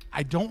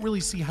 I don't really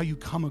see how you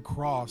come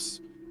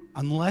across,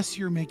 unless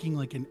you're making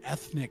like an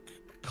ethnic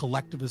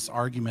collectivist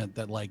argument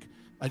that like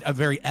a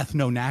very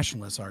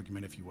ethno-nationalist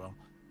argument, if you will,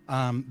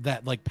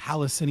 that like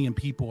Palestinian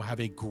people have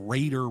a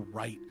greater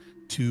right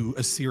to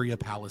Assyria,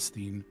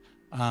 Palestine,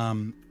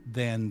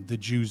 than the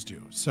Jews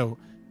do. So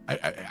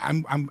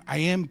I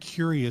am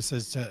curious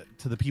as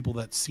to the people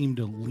that seem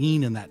to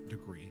lean in that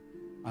degree,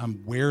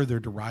 where they're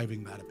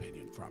deriving that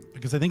opinion from,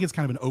 because I think it's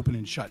kind of an open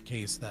and shut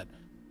case that,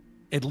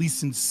 at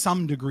least in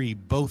some degree,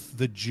 both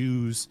the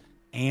Jews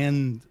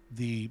and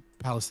the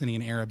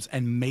Palestinian Arabs,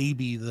 and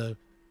maybe the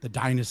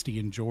dynasty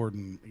in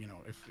Jordan, you know,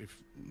 if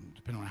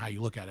depending on how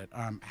you look at it,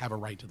 have a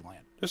right to the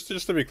land.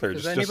 Just to be clear,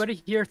 does anybody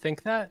here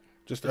think that?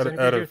 Just Does out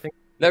anybody here of think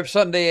Let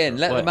Sunday in.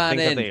 Let the man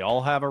think in. that they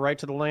all have a right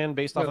to the land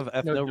based off of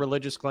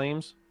ethno-religious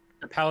claims?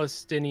 the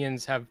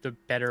Palestinians have the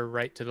better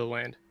right to the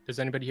land? Does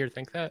anybody here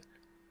think that?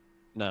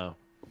 No.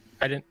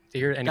 I didn't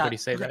hear anybody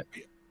say that.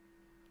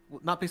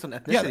 Not based on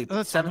ethnicity.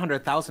 Yeah,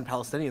 700,000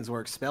 Palestinians were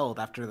expelled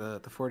after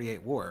the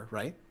 48 war,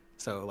 right?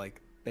 So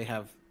like they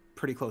have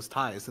pretty close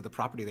ties to the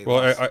property they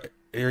lost. Well,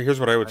 here's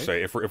what I would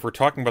say: if we're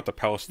talking about the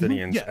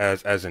Palestinians Yeah.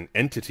 as an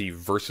entity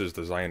versus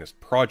the Zionist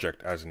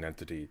project as an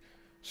entity,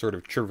 sort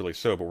of trivially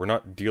so, but we're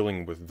not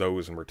dealing with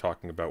those, and we're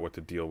talking about what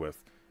to deal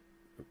with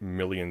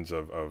millions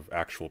of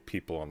actual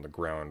people on the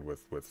ground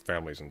with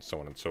families and so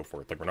on and so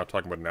forth. Like, we're not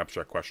talking about an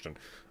abstract question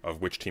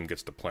of which team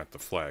gets to plant the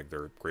flag.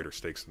 There are greater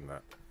stakes than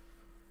that.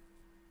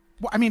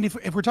 Well, I mean,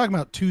 if we're talking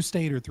about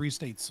 2-state or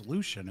 3-state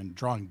solution and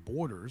drawing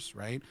borders,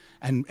 right,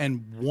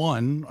 and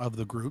one of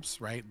the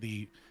groups, right,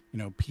 the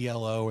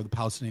PLO or the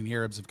Palestinian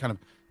Arabs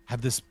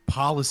have this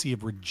policy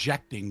of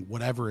rejecting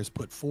whatever is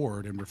put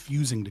forward and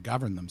refusing to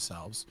govern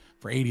themselves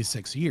for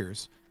 86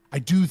 years. I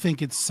do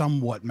think it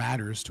somewhat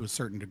matters to a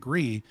certain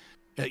degree,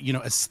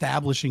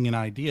 establishing an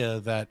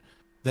idea that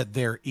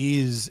there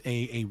is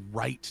a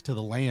right to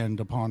the land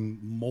upon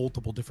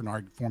multiple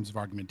different forms of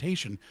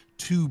argumentation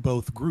to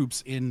both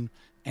groups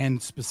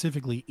and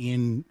specifically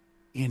in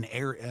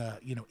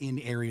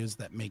areas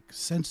that make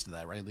sense to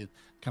that, right? The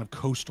kind of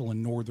coastal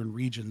and northern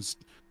regions.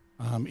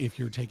 If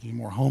you're taking a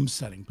more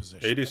homesteading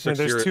position, 86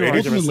 there's two year,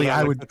 arguments. ultimately, for that.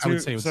 I Like,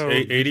 would say it was so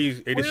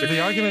 86 the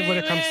argument when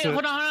it comes to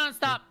hold on,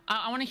 stop.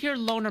 I want to hear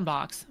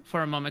Lonerbox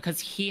for a moment because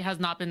he has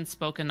not been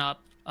spoken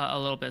up a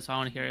little bit, so I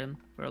want to hear him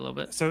for a little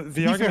bit. so To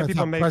the be argument fair, I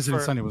people thought make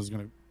President for Sunday was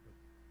going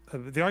to.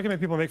 the argument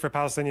people make for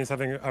Palestinians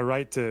having a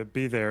right to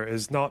be there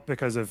is not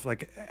because of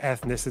like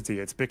ethnicity.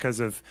 It's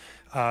because of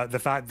the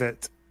fact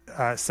that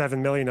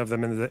 7 million of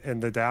them in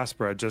the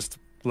diaspora, just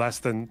less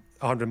than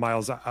 100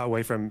 miles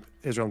away from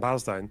Israel and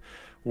Palestine,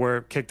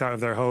 were kicked out of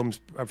their homes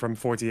from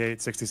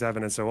 48,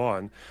 67, and so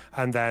on.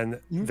 And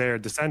then their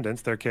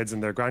descendants, their kids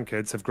and their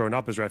grandkids, have grown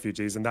up as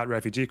refugees, and that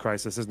refugee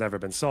crisis has never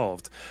been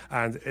solved.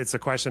 And it's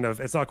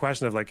not a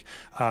question of like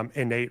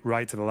innate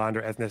right to the land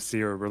or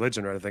ethnicity or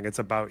religion or anything. It's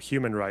about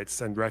human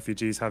rights and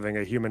refugees having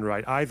a human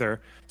right either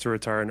to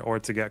return or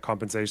to get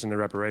compensation and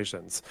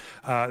reparations.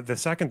 The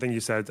second thing you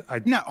said,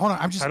 No, hold on.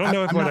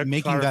 I'm not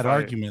making that clarify.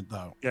 argument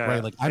though. Yeah,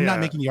 right? Like I'm not yeah.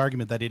 making the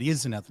argument that it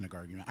is an ethnic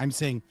argument. I'm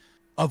saying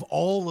of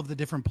all of the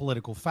different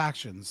political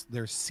factions,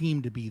 there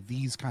seem to be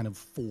these kind of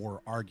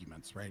four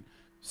arguments, right?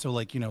 So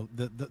like,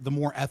 the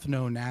more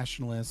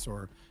ethno-nationalists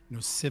or,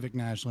 civic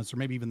nationalists, or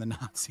maybe even the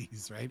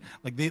Nazis, right?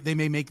 Like they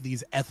may make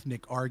these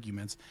ethnic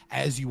arguments,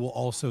 as you will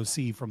also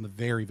see from the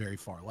very, very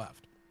far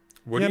left.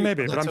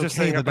 Maybe, but I'm just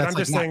saying. But I'm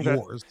just saying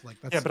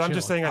that. But I'm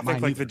just saying. I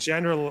think like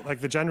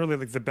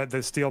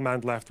the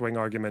steelman left wing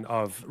argument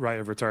of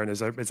right of return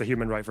is a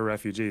human right for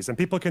refugees, and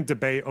people can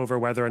debate over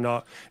whether or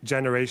not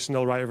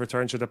generational right of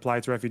return should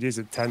apply to refugees.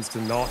 It tends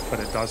to not, but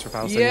it does for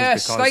Palestinians.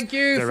 Yes, because thank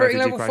you their for refugee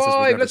level crisis was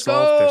 5. never Let's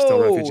solved. There's still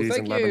go. refugees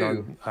Thank in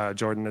Lebanon,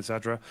 Jordan,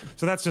 etc.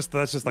 So that's just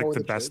like Or the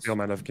the best Jews.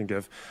 steelman I can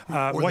give.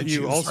 Or What the you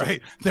Jews, also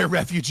right? Their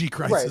refugee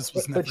crisis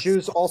was but never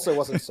Jews also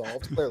wasn't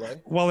solved,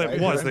 clearly. Well, it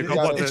right? was. They You got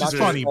got what it the- not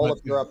funny, just all but-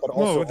 of Europe, but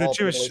also No, the all of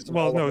Jewish. Middle East and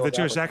Well, all of no, the North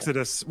Jewish Africa.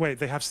 exodus. Wait,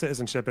 they have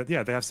citizenship. They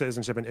have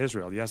citizenship in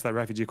Israel. Yes, that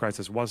refugee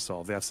crisis was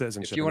solved. They have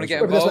citizenship. If you in want to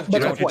get Israel. involved, you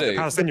know But what to that's do. the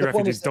Palestinian the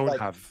point refugees is that, don't like,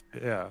 have.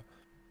 Yeah.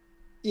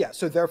 Yeah,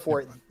 so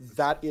therefore,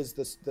 that is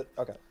this.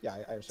 Okay, yeah, I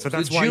understand. So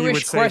that's The why you would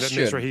Jewish say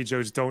question. that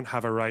Mizrahi don't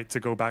have a right to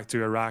go back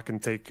to Iraq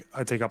and take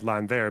up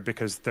land there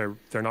because they're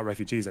not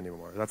refugees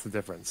anymore. That's the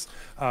difference.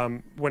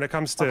 When it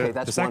comes to Okay,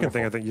 that's the second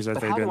thing, I wonderful. think you said,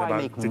 But how Fabian, do I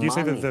about make did you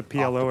say that money the off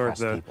PLO or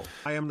depressed the people?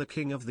 I am the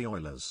king of the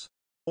Oilers.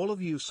 All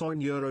of you soy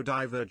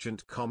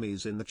neurodivergent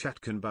commies in the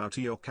chat can bow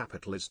to your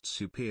capitalist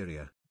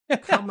superior.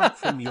 Come up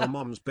from your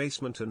mom's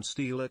basement and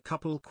steal a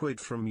couple quid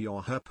from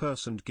her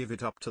purse and give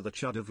it up to the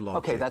chud of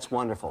logic. Okay, that's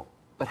wonderful.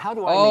 But how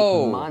do I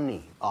Oh. make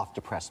money off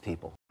depressed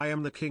people? I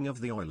am the king of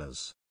the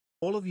Oilers.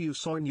 All of you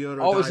soy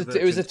Oh, it was a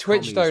neurodivergent Twitch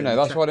commies in donor. the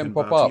That's chat why I didn't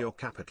can pop bow to up. your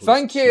capitalist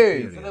Thank you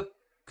for superior. the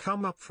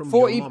Come up from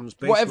 40, your mom's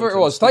whatever basement it and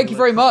was. Thank you steal a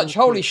very couple much.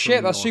 Holy quid shit,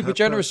 from that's your super her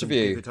generous purse of and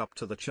give you. it up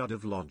to the Chud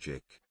of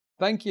logic.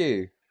 Thank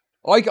you.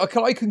 I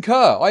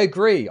concur. I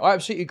agree. I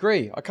absolutely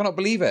agree. I cannot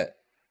believe it.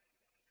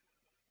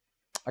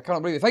 I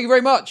cannot believe it. Thank you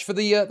very much for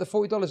the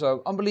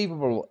 $40.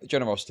 Unbelievable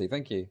generosity.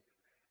 Thank you.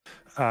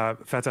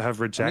 Feta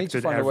have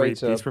rejected find a way every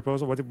to- peace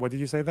proposal. What did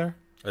you say there?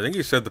 I think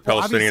he said the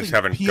Well, Palestinians obviously,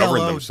 haven't PLO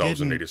governed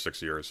themselves in didn't-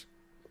 86 years.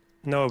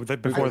 No,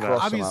 before that.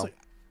 cross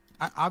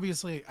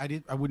Obviously,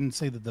 I wouldn't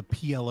say that the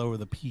PLO or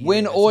the PA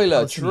Win is the Euler,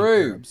 Palestinian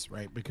true. Arabs,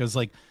 right? Because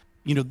like,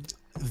 you know,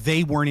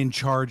 they weren't in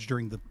charge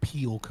during the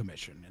Peel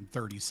Commission in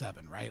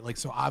 37, right? Like,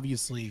 so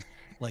obviously,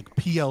 like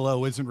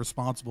PLO isn't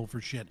responsible for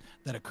shit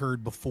that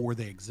occurred before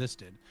they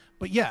existed.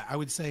 But yeah, I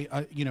would say,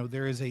 you know,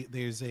 there's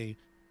a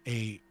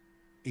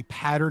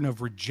pattern of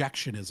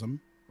rejectionism,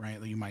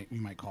 right? That you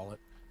might call it,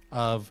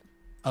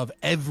 of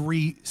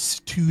every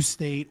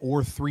 2-state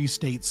or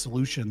 3-state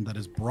solution that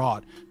is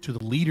brought to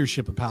the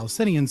leadership of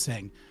Palestinians,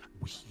 saying,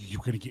 "You're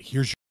gonna get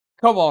here's your."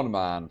 Come on,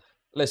 man.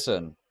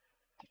 Listen.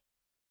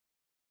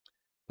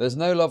 There's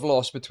no love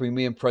lost between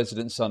me and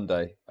President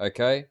Sunday,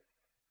 okay?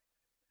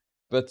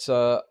 But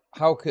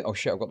how can oh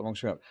shit, I've got the wrong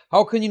screen up.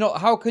 How can you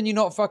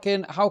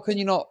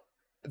not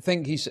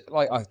think he's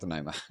like, I don't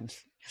know, man.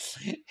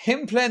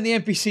 Him playing the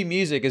NPC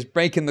music is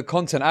breaking the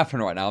content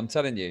happen right now, I'm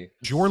telling you.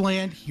 Your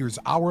land, here's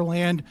our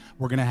land.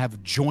 We're going to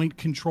have joint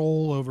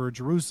control over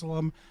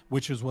Jerusalem,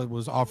 which is what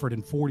was offered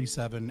in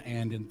 47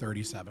 and in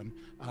 37.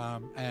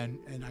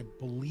 And I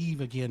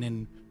believe again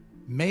in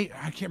May,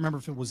 I can't remember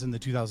if it was in the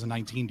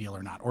 2019 deal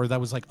or not, or that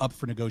was like up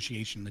for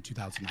negotiation in the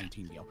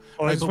 2019 deal.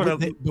 Well,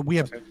 Right? But we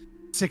have okay.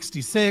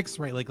 66,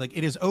 right? Like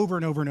it is over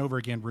and over and over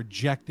again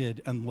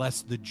rejected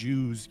unless the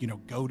Jews, you know,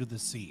 go to the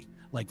sea.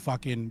 Like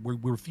fucking, we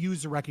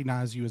refuse to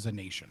recognize you as a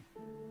nation.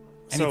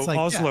 And So it's like,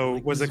 yeah, Oslo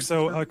like, was this is-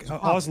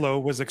 Oslo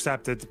was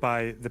accepted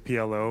by the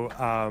PLO.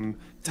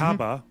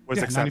 Taba was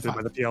Yeah, accepted 95.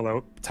 by the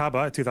PLO.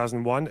 Taba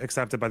 2001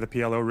 accepted by the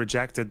PLO,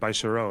 rejected by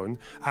Sharon.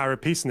 Arab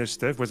Peace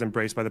Initiative was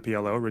embraced by the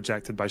PLO,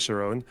 rejected by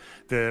Sharon.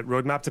 The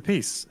Roadmap to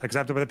Peace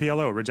accepted by the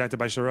PLO, rejected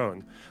by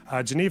Sharon.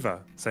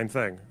 Geneva, same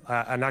thing,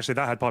 and actually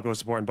that had popular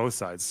support on both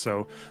sides.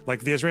 So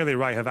like the Israeli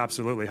right have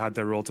absolutely had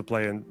their role to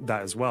play in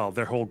that as well.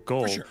 Their whole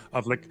goal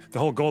of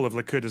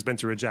Likud has been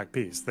to reject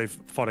peace. They've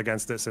fought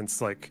against it since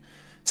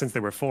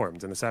they were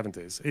formed in the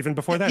 70s. Even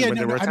before then, when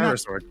they were a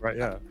terrorist org, right?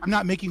 Yeah. I'm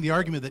not making the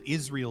argument that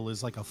Israel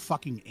is like a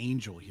fucking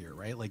angel here,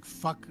 right? Like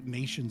fuck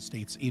nation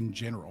states in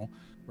general,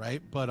 right?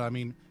 But I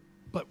mean,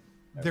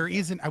 there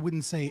isn't, I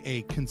wouldn't say,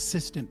 a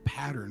consistent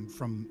pattern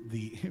from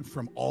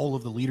all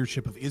of the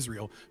leadership of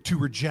Israel to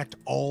reject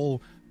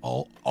all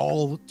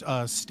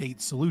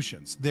state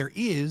solutions. There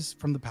is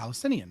from the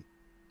Palestinian.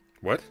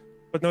 What?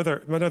 But no,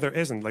 there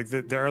isn't. Like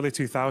the early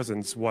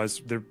 2000s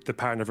was the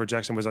pattern of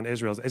rejection was on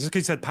Israel's. It's just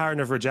because you said pattern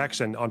of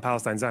rejection on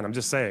Palestine's end. I'm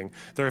just saying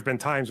there have been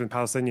times when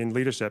Palestinian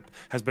leadership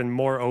has been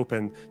more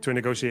open to a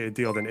negotiated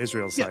deal than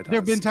Israel's side There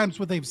have has. been times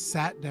where they've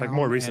sat down Like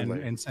more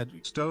recently. and said,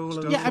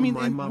 Stolen yeah, I mean,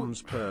 from my and-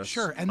 mum's purse.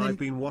 sure, and then I've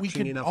been we watching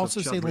could enough also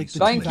of say Chud like the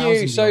recently. Thank 2000 you,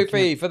 deal Sophie,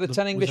 can't- for the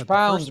 10 was English that the first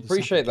pounds. or the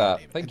Appreciate second, that.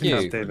 David? Thank I think it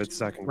was you. the David's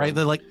second right? one.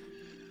 They're like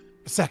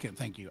second.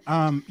 Thank you.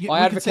 I We could say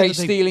advocate that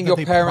stealing that your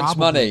they parents'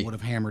 probably money. Would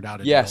have hammered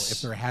out a Yes. deal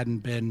if there hadn't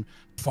been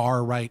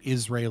far right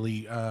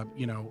Israeli,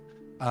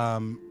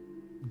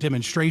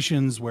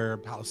 demonstrations where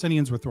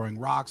Palestinians were throwing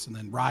rocks and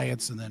then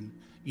riots and then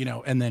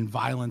and then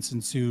violence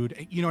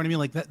ensued. You know what I mean?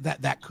 Like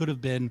that could have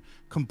been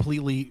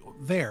completely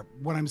there.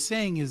 What I'm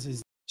saying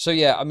is So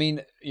yeah, I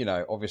mean,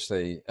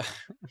 obviously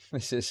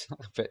this is a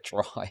bit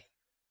dry.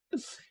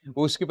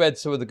 We'll skip ahead to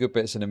some of the good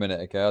bits in a minute,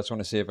 okay? I just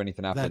want to see if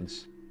anything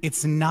happens.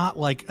 it's not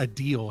like a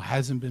deal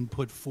hasn't been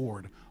put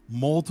forward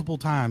multiple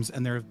times,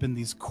 and there have been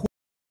these.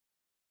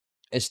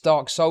 It's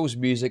Dark Souls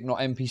music, not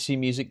NPC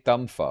music,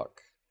 dumb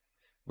fuck.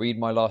 Read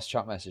my last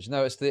chat message.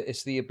 No, it's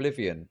the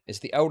Oblivion. It's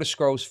the Elder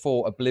Scrolls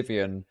 4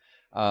 Oblivion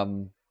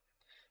idle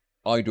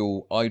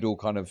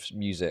kind of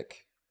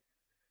music.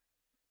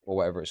 Or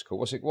whatever it's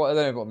called. I don't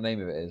know what the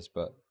name of it is,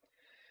 but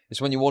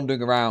it's when you're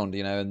wandering around,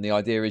 and the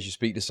idea is you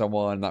speak to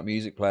someone, that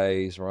music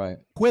plays, right?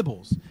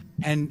 Quibbles.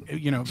 And,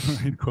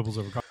 quibbles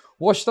over.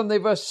 Watch Sunday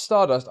versus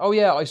Stardust. Oh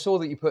yeah, I saw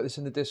that you put this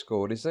in the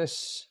Discord. Is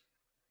this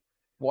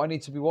what I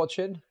need to be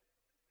watching?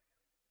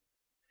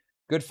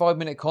 Good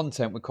 5-minute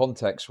content with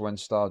context for when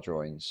Star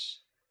joins.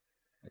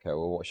 Okay,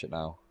 we'll watch it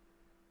now.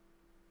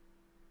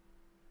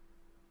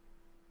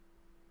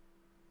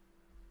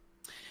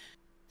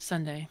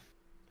 Sunday.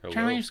 Hello.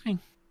 Turn on your screen.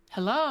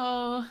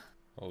 Hello.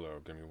 Hello.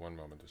 Give me one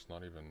moment. It's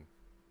not even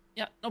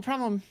Yeah, no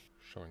problem.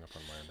 showing up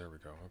on my end. There we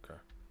go. Okay.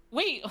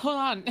 Wait, hold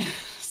on.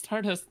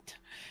 Stardust.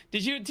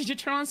 Did you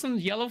turn on some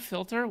yellow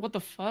filter? What the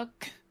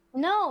fuck?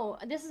 No,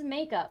 this is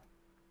makeup.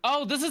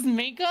 Oh, this is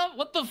makeup?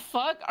 What the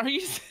fuck? Are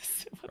you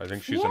I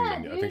think she's a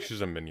minion. I think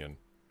she's a minion.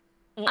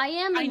 Well, I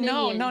am a I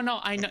know, minion. no,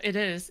 I know it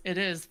is.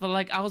 But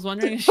like I was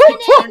wondering if she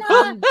turned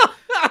on the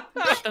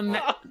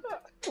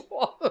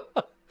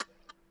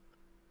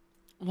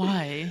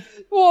Why?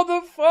 What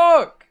the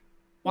fuck?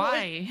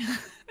 Why?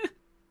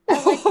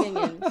 I like minions.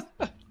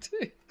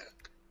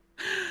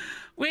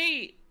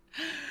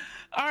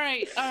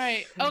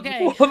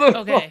 Okay. What the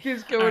Okay. fuck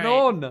is going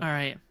All on? right. All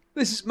right.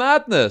 This is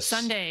madness.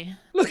 Sunday.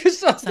 Look at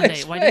Sunday's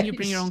Sunday. Why didn't you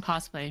bring your face. own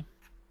cosplay?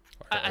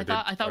 I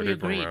thought we did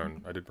bring agreed. my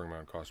own, I did bring my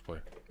own cosplay.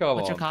 Come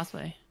What's on. your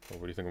cosplay? Well,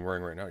 what do you think I'm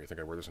wearing right now? You think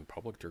I wear this in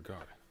public? Dear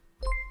God.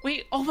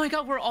 Wait, oh my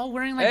god, we're all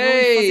wearing like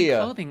Hey! really fuzzy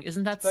clothing.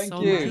 Isn't that Thank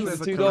so you. nice? You For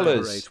ever $2.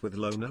 collaborate with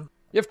Lono?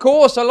 Yeah, of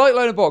course, I like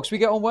Loner Box. We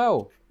get on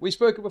well. We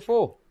spoke it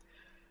before.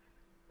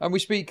 And we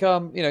speak,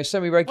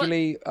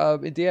 semi-regularly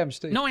in DMs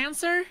too. No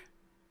answer?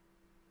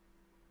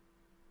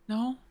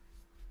 No?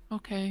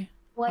 Okay.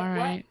 What? All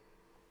right.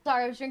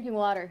 Sorry, I was drinking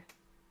water.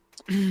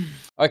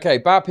 Okay,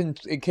 Bap in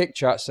Kick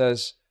Chat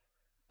says,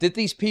 did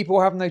these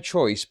people have no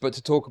choice but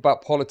to talk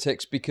about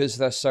politics because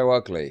they're so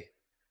ugly?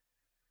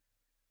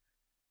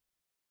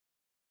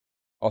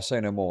 I'll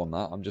say no more on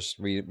that. I'm just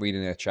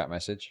reading a chat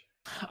message.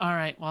 All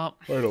right, well.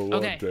 I had a long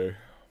okay. day.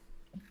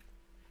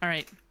 All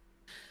right.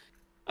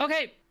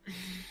 Okay.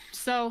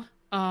 So,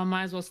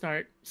 might as well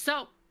start.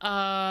 So, in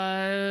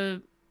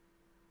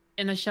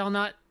a shell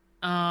nut,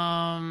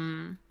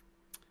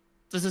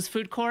 this is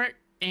food court,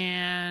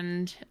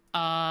 and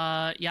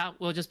yeah,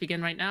 we'll just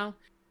begin right now.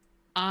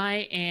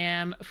 I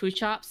am Food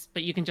Chops,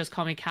 but you can just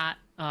call me Kat.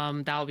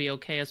 That'll be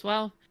okay as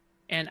well.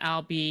 And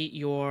I'll be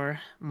your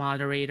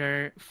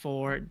moderator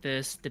for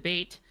this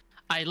debate.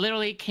 I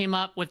literally came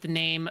up with the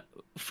name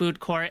Food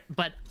Court,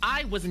 but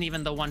I wasn't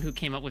even the one who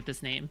came up with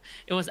this name.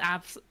 It was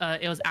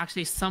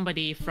actually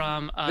somebody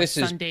from This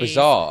is Sunday's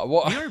bizarre.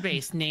 What? viewer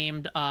base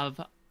named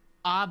of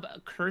Ob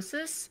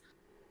Cursus,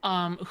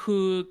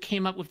 who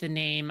came up with the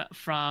name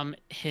from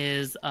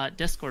his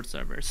Discord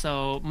server.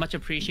 So much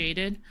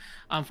appreciated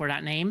for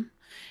that name.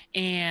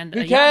 And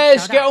Who yeah,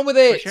 cares? shout Get out, on with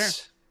for it. Sure.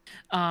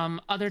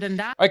 Other than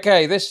that,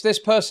 Okay, this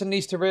person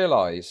needs to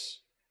realize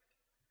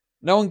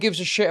no one gives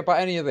a shit about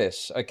any of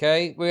this.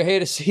 Okay, we're here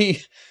to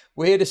see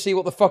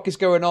what the fuck is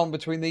going on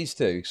between these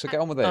two. So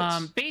get on with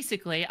it.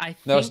 basically, I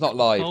think No, it's not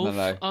live. both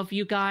No. of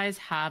you guys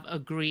have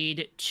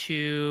agreed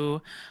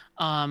to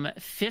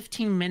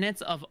 15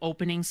 minutes of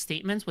opening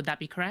statements. Would that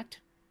be correct?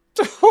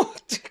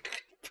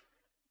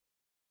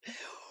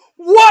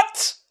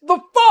 What the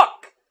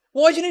fuck?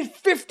 Why do you need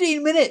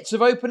 15 minutes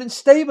of opening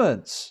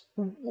statements?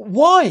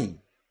 Why?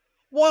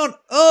 Why on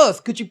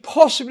earth could you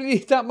possibly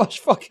need that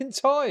much fucking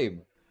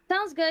time?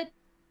 Sounds good.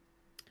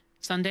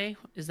 Sunday,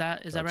 is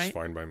that right? That's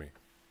fine by me.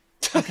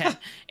 Okay,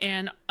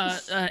 and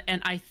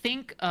I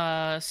think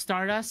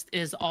Stardust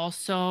is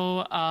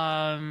also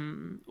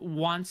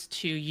wants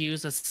to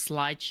use a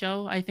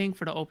slideshow. I think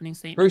for the opening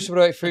statement. Bruce would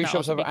like Would food that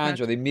shops also over be correct?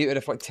 Android. They muted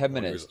it for like 10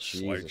 Wanna minutes.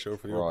 use a slideshow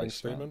for the opening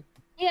statement?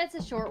 Yeah, it's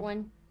a short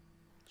one.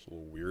 It's a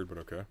little weird, but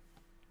okay.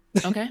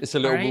 Okay. It's a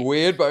little all bit right.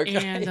 weird, but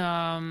okay.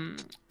 And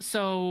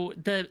so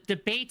the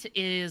debate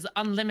is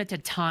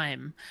unlimited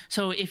time.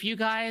 So if you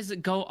guys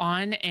go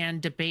on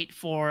and debate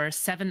for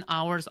 7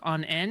 hours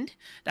on end,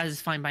 that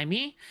is fine by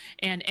me.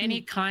 And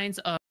any kinds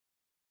of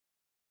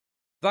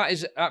That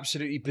is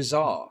absolutely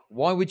bizarre.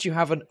 Why would you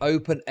have an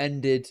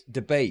open-ended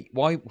debate?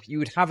 Why you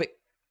would have it?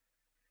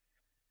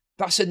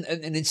 That's an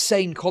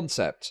insane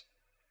concept.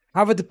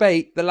 Have a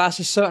debate that lasts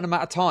a certain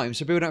amount of time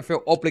so people don't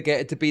feel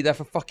obligated to be there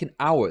for fucking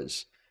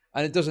hours.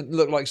 And it doesn't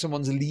look like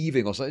someone's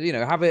leaving or something. You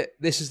know, have it,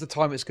 this is the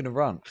time it's going to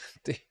run.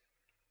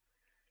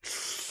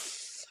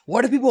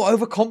 Why do people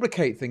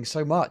overcomplicate things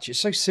so much? It's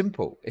so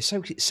simple. It's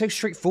so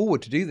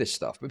straightforward to do this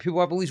stuff. But people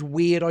have all these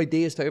weird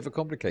ideas to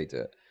overcomplicate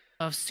it.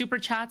 of super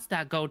chats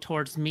that go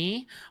towards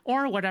me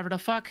or whatever the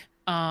fuck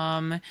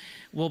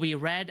will be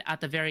read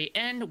at the very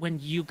end when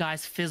you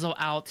guys fizzle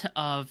out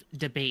of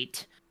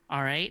debate.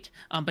 All right.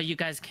 But you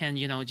guys can,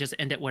 just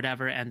end it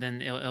whatever, and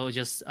then it'll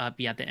just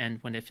be at the end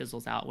when it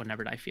fizzles out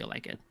whenever I feel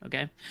like it.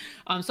 Okay.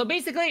 So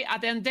basically, at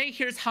the end of the day,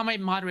 here's how my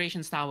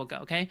moderation style will go.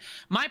 Okay.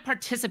 My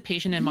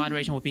participation in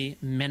moderation will be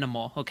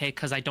minimal. Okay.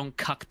 Because I don't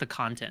cuck the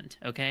content.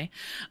 Okay.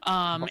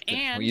 And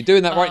well, you're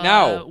doing that right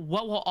now.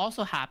 What will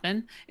also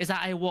happen is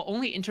that I will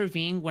only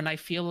intervene when I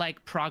feel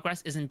like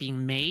progress isn't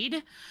being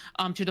made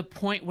to the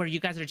point where you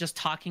guys are just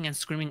talking and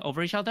screaming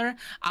over each other.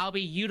 I'll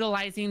be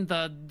utilizing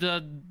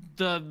the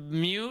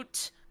mute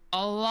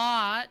a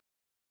lot.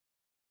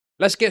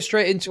 Let's get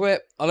straight into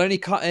it. I'll only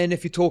cut in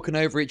if you're talking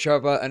over each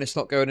other and it's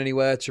not going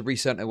anywhere to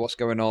recenter what's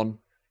going on.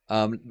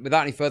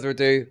 Without any further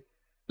ado,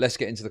 let's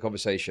get into the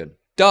conversation.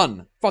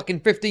 Done.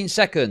 Fucking 15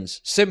 seconds.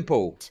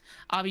 Simple.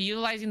 I'll be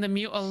utilizing the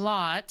mute a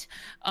lot.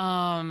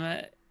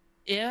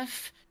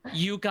 If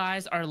you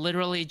guys are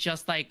literally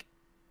just like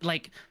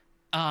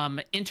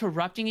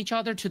interrupting each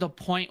other to the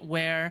point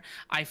where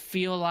I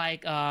feel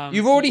like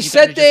you've already you guys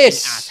said are just being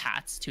this.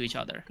 asshats to each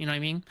other. You know what I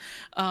mean?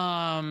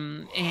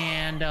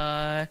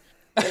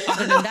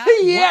 Other than that,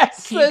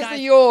 yes, there's the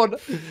yawn.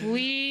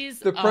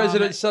 Please, the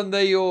President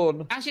Sunday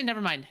yawn. Actually,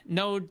 never mind.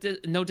 No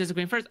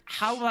disagreeing. First,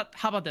 how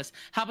about this?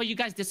 How about you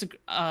guys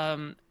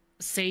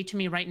say to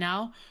me right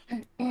now?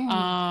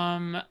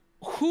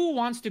 Who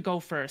wants to go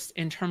first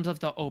in terms of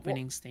the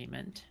opening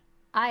statement?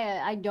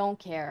 I don't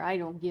care. I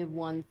don't give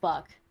one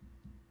fuck.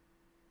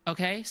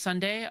 Okay,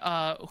 Sunday.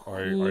 I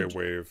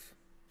waive.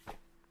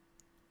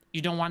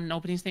 You don't want an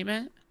opening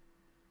statement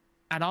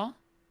at all?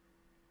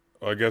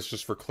 I guess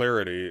just for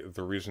clarity,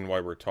 the reason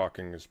why we're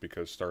talking is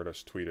because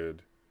Stardust tweeted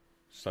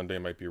Sunday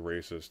might be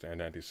racist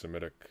and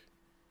anti-Semitic.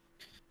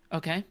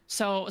 Okay,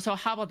 so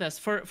how about this?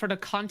 For the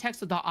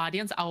context of the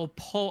audience, I will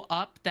pull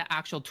up the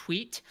actual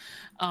tweet,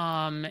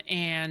 so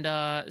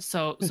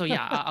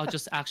yeah, I'll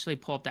just actually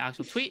pull up the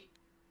actual tweet.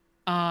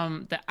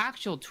 The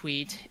actual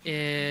tweet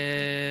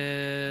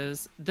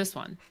is this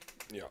one.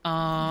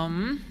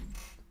 Yeah.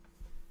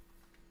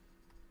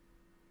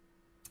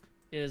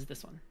 Is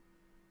this one.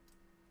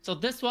 So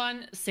this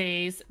one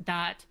says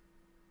that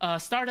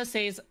Stardust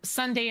says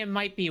Sunday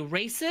might be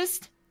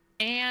racist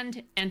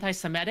and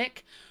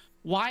anti-Semitic.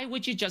 Why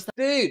would you just...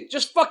 Dude,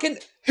 just fucking...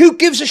 Who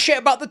gives a shit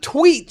about the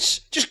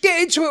tweets? Just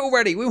get into it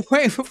already. We're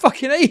waiting for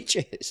fucking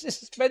ages.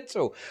 This is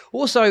mental.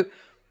 Also,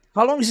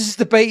 how long does this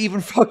debate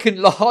even fucking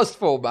last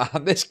for, man?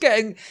 It's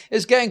getting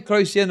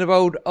close to the end of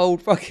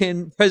old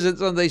fucking President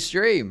Sunday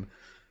stream.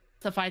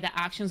 Justify the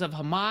actions of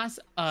Hamas,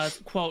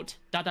 quote, ...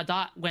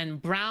 when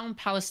brown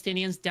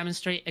Palestinians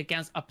demonstrate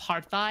against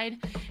apartheid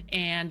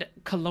and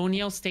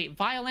colonial state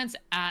violence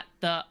at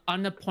the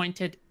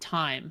unappointed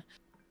time.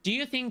 Do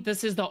you think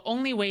this is the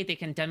only way they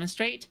can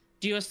demonstrate?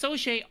 Do you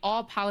associate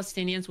all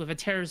Palestinians with a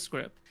terrorist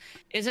group?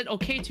 Is it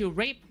okay to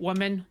rape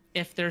women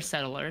if they're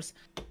settlers?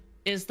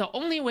 Is the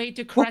only way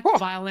to correct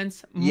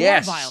violence more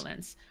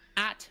violence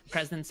at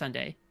President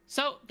Sunday?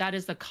 So that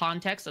is the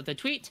context of the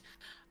tweet.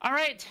 All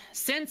right,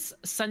 since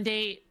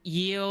Sunday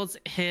yields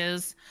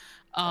his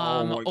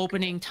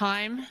opening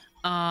time, you're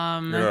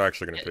not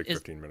actually going to take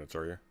 15 minutes,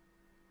 are you?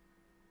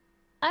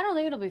 I don't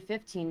think it'll be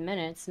 15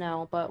 minutes,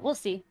 no, but we'll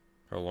see.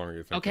 How long are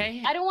you thinking?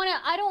 Okay. I don't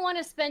want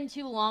to spend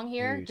too long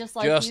here. Dude, just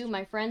like you,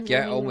 my friends get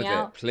are on hanging with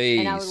out, it, please.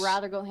 and I would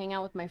rather go hang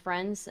out with my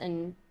friends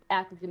and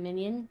act like a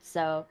minion.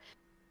 So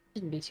it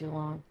shouldn't be too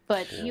long.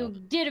 But you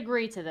did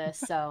agree to this,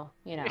 so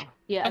yeah.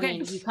 Okay. I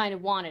mean, you kind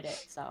of wanted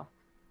it, so.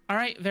 All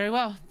right, very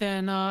well.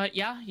 Then,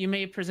 yeah, you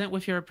may present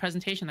with your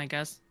presentation, I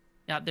guess.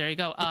 Yeah, there you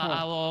go.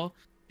 I will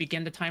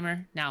begin the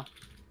timer now.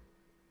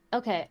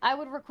 Okay, can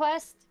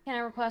I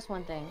request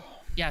one thing?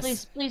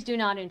 Yes. Please do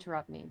not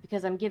interrupt me,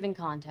 because I'm giving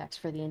context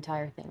for the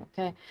entire thing,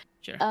 okay?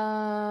 Sure.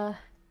 All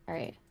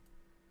right.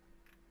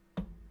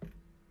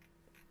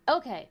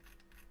 Okay.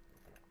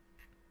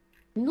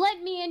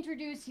 Let me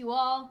introduce you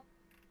all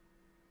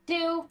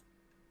to,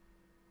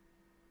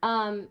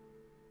 That's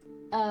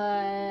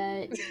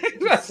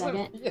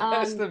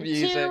the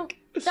music.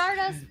 To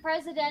Stardust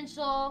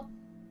Presidential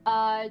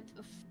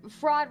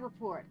fraud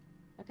report,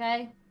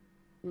 okay?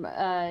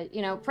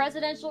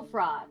 Presidential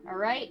fraud, all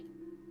right?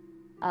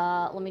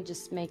 Let me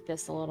just make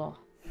this a little...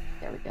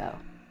 There we go.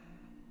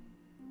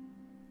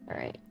 All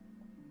right.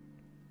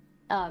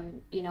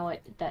 You know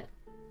what?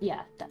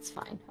 Yeah, that's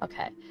fine.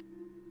 Okay.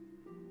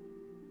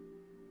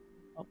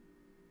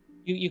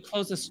 You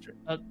close the stream.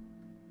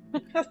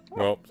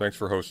 Well, thanks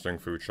for hosting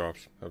Food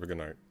Shops. Have a good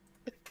night.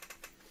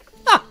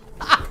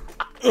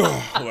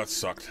 Well, that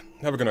sucked.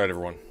 Have a good night,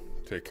 everyone.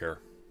 Take care.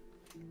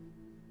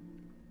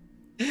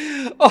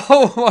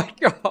 Oh my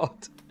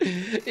god.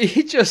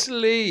 He just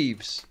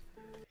leaves.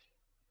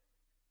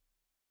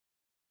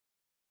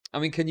 I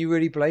mean, can you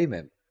really blame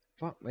him?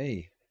 Fuck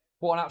me.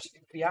 What an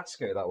absolute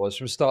fiasco that was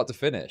from start to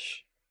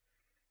finish.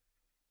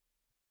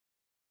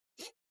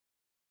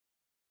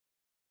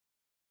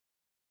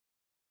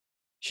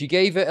 She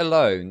gave it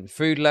alone.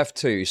 Food left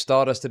too.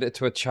 Stardust did it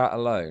to a chat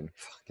alone.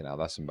 Fucking hell,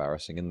 that's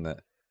embarrassing, isn't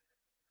it?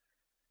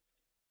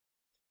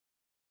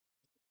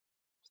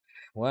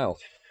 Well,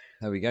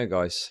 there we go,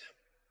 guys.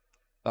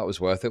 That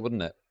was worth it,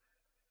 wasn't it?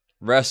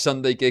 Rare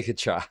Sunday Giga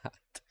Chat.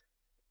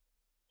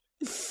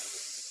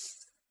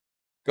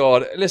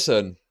 God,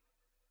 listen.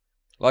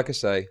 Like I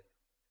say,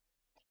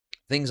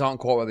 things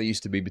aren't quite what they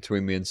used to be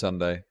between me and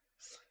Sunday.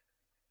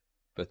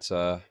 But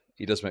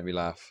he does make me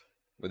laugh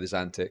with his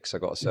antics, I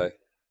gotta say.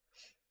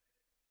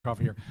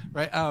 Coffee here,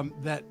 right?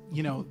 That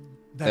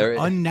that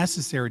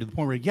unnecessary to the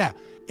point where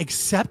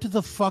accept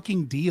the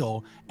fucking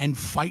deal and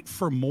fight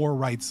for more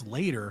rights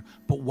later.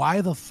 But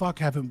why the fuck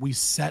haven't we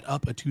set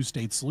up a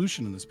two-state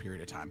solution in this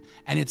period of time?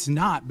 And it's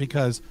not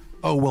because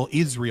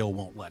Israel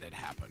won't let it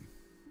happen.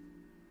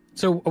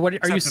 So what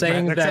are you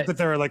saying that? Except that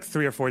there are like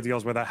 3 or 4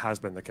 deals where that has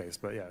been the case,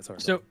 but yeah, sorry.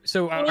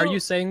 So are you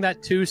saying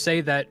that to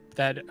say that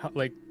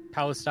like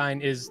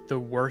Palestine is the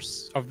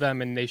worst of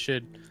them and they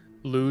should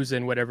lose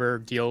in whatever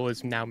deal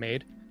is now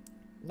made?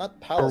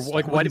 Not Palestine. Or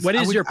like what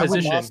is your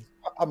position?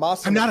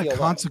 Hamas I'm not a deal,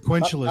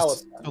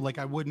 consequentialist, so like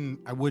I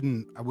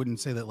wouldn't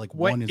say that like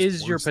what one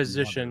is your worse than the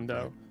position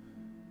other,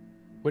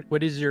 though?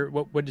 What is your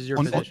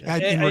position?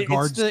 in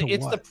regards to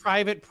it's what? the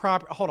private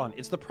property. Hold on,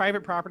 it's the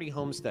private property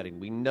homesteading.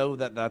 We know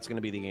that that's going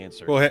to be the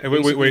answer. Well,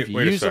 wait If you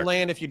a use the sec.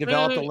 land, if you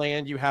develop the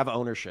land, you have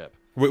ownership.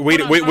 Wait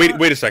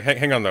a sec.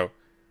 Hang on though.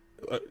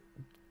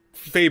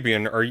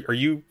 Fabian, are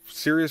you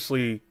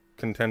seriously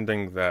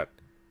contending that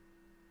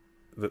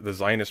the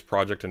Zionist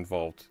project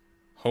involved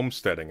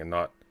homesteading and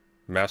not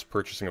mass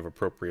purchasing of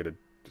appropriated,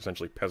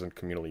 essentially peasant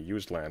communally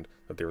used land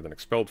that they were then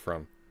expelled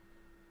from?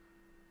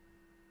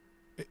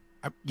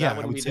 I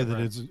would say that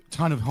it's a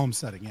ton of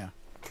homesteading. Yeah.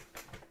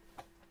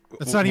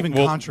 That's not even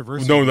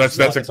controversial. No, that's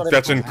it's not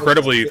even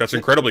incredibly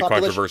population.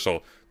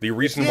 controversial. The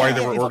reason why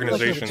there were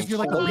organizations. If you're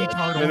like a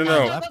retard,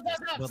 No.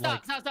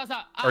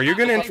 Stop. Are you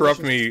going to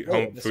interrupt me,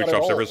 It's food not at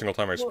shops, all. every single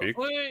time I speak?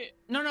 Wait.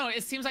 No.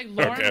 It seems like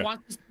Lauren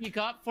wants to speak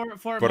up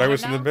for. But I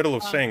was in the middle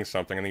of saying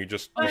something, and then you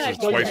just. This is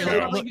twice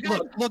now. Look.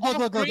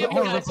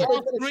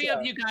 All three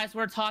of you guys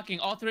were talking.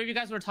 All three of you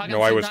guys were talking.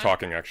 No, I was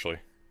talking actually.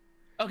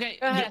 Okay,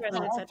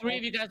 all three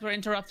of you guys were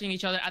interrupting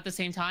each other at the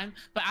same time.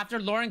 But after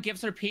Lauren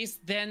gives her piece,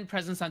 then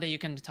President Sunday, you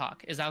can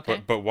talk. Is that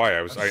okay? But why?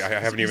 I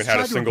haven't even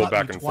had a single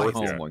back and forth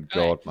yet. Oh my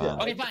god,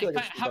 man. Okay, fine.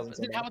 How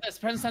about this?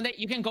 President Sunday,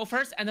 you can go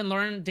first, and then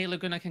Lauren De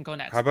Laguna can go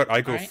next. How about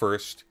I go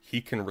first?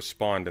 He can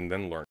respond, and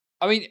then Lauren.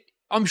 I mean,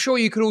 I'm sure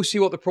you can all see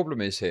what the problem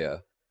is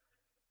here,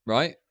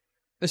 right?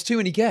 There's too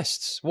many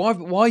guests.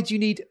 Why do you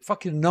need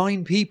fucking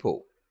 9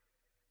 people?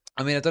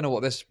 I mean, I don't know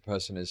what this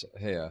person is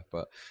here,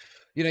 but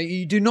you know,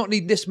 you do not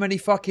need this many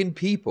fucking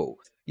people.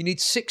 You need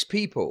 6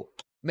 people,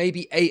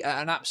 maybe 8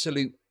 at an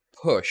absolute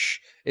push.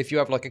 If you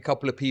have like a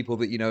couple of people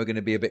that you know are going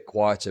to be a bit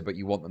quieter, but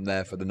you want them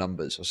there for the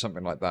numbers or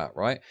something like that,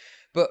 right?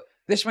 But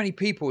this many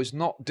people is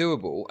not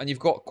doable, and you've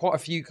got quite a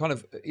few kind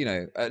of, you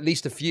know, at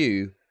least a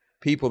few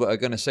people that are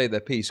going to say their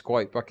piece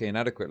quite fucking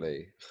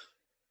adequately.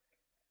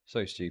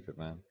 So stupid,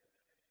 man.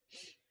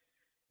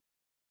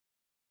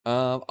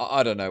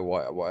 I don't know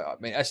why. I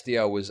mean,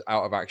 SDL was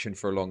out of action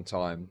for a long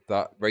time.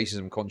 That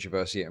racism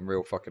controversy hit him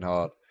real fucking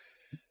hard.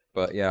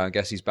 But yeah, I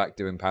guess he's back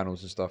doing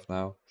panels and stuff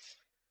now.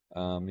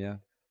 Yeah.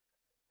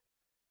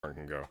 I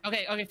can go.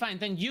 Okay, fine.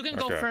 Then you can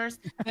go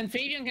first. Then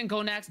Fabian can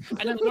go next,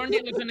 and then Lauren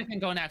De Laguna can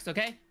go next.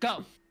 Okay,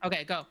 go.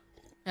 Okay, go.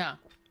 Yeah.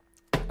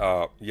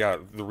 Yeah.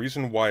 The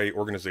reason why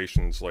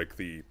organizations like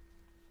the,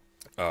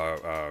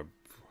 oh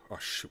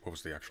shit, what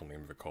was the actual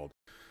name of it called?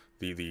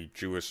 The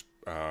Jewish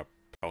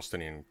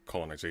Palestinian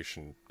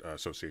Colonization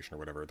Association or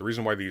whatever. The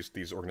reason why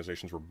these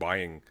organizations were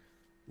buying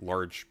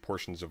large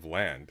portions of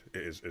land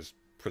is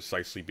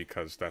precisely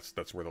because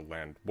that's where the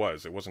land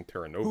was. It wasn't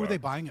Terra Nova. Who were they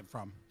buying it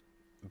from?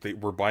 They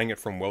were buying it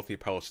from wealthy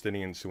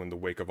Palestinians who, in the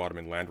wake of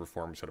Ottoman land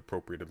reforms, had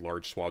appropriated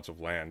large swaths of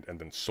land and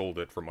then sold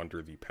it from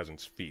under the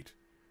peasants' feet.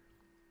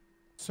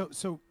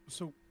 So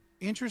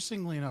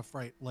interestingly enough,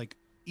 right? Like,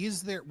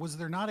 was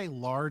there not a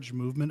large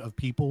movement of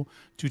people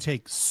to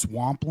take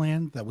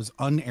swampland that was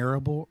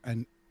unarable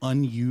and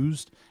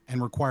unused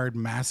and required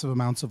massive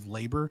amounts of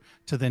labor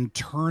to then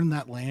turn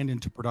that land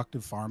into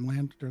productive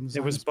farmland during the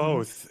It was Zionist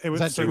movement? both. It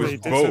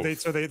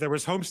was there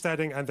was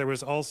homesteading, and there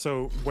was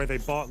also where they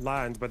bought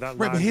land, but that right.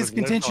 land But his was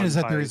lived contention on is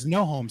that by- there is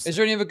no homestead. Is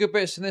there any other good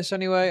bits in this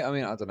anyway? I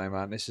mean, I don't know,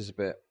 man. This is a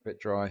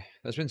bit dry.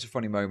 There's been some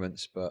funny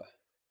moments, but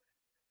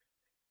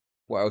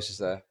what else is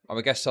there?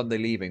 I guess Sunday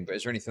leaving, but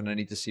is there anything I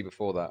need to see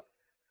before that?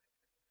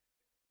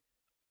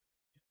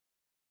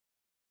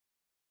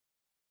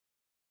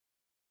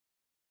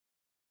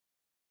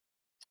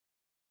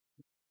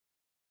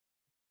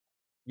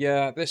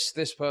 Yeah,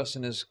 this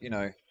person is, you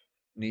know,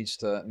 needs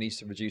to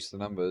reduce the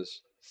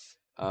numbers.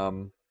 I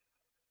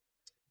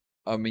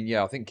mean,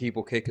 yeah, I think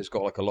Keyboard Kick has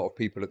got like a lot of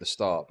people at the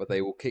start, but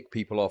they will kick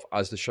people off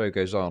as the show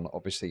goes on.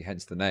 Obviously,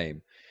 hence the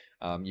name.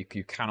 You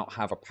cannot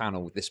have a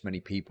panel with this many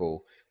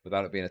people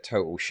without it being a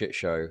total shit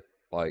show.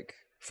 Like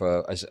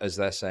for as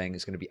they're saying,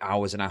 it's going to be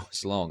hours and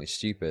hours long. It's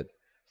stupid.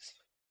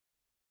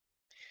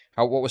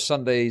 What was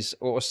Sunday's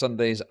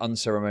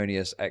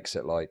unceremonious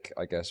exit like?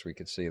 I guess we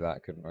could see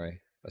that, couldn't we?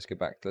 Let's go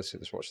back. Let's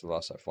watch the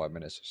last like 5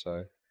 minutes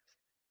or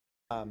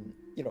so.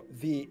 You know,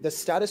 the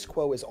status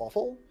quo is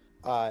awful,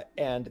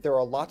 and there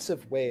are lots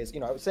of ways.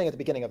 You know, I was saying at the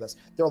beginning of this,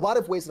 there are a lot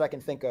of ways that I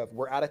can think of.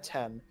 We're at a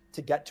 10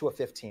 to get to a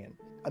 15,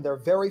 and there are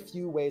very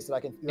few ways that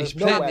I can. He's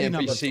playing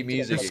NPC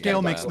music. The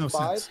scale makes no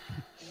sense.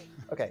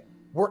 Okay,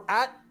 we're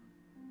at.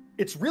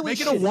 It's really make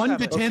it a 1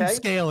 to 10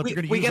 scale. If you're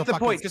going to use get the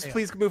point. scale. Just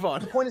please move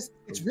on. The point is,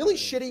 it's really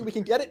shitty. We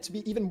can get it to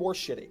be even more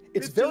shitty.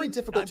 It's very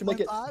difficult to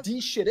make it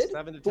de-shitted,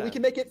 but we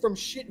can make it from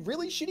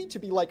really shitty to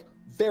be like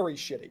very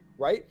shitty,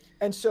 right?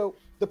 And so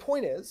the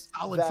point is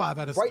Solid 5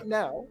 out of right 7.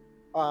 now,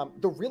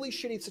 the really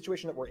shitty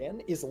situation that we're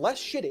in is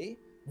less shitty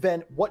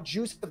than what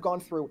Jews have gone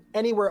through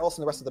anywhere else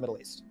in the rest of the Middle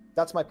East.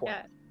 That's my point,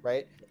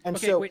 right? And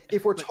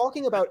if we're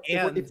talking about,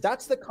 if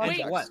that's the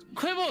context.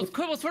 Quibbles,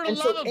 for the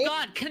love of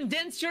God,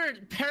 condense your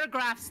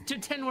paragraphs to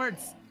 10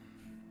 words.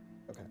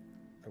 Okay,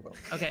 I will.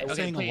 Okay, I'm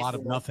saying please. a lot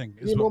of nothing.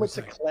 Give me a moment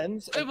to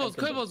cleanse.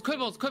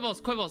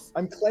 Quibbles.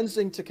 I'm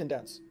cleansing to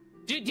condense.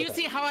 Do you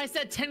see how I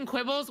said 10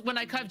 quibbles when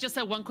I could have just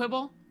said 1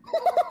 quibble?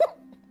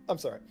 I'm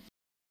sorry.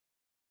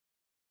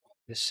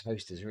 This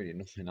host is really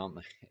nothing, aren't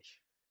they?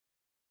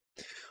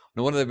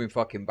 No wonder they've been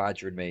fucking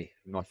badgering me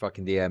in my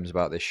fucking DMs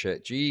about this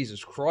shit.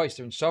 Jesus Christ,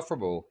 they're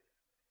insufferable.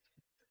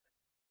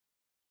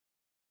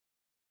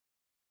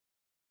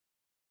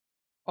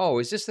 Oh,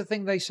 is this the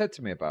thing they said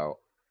to me about?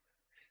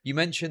 You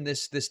mentioned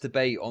this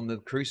debate on the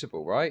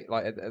Crucible, right?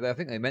 Like, I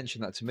think they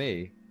mentioned that to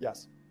me.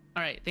 Yes.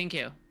 All right, thank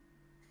you.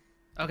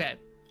 Okay.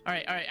 All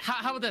right.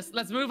 How about this?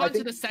 Let's move on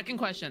to the second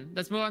question.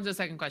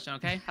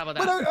 Okay? How about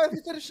that? But I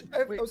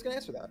was going to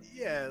answer that.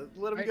 Yeah,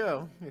 let him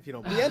go if you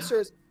don't.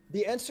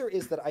 The answer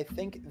is that I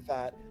think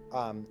that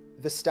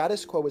the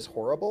status quo is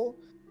horrible,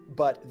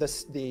 but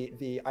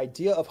the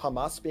idea of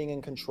Hamas being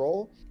in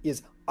control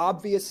is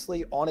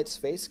obviously on its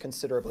face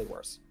considerably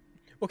worse.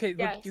 Okay,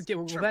 Yes.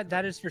 well,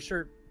 that is for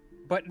sure.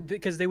 But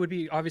because they would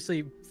be,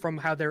 obviously, from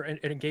how they're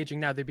engaging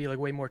now, they'd be like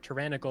way more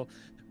tyrannical.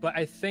 But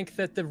I think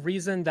that the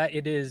reason that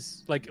it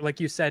is like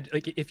you said,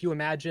 like if you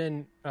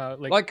imagine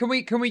like can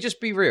we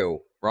just be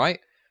real, right?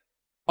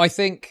 I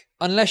think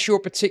unless you're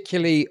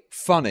particularly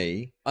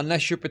funny,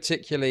 unless you're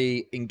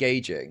particularly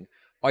engaging,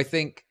 I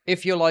think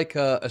if you're like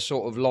a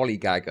sort of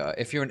lollygagger,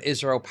 if you're an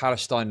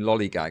Israel-Palestine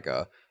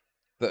lollygagger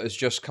that has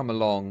just come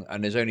along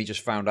and has only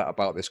just found out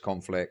about this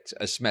conflict,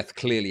 as Smith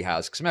clearly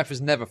has, because Smith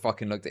has never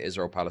fucking looked at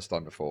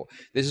Israel-Palestine before.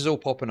 This is all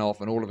popping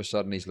off, and all of a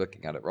sudden he's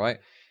looking at it, right?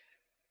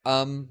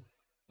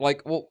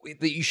 Like, well,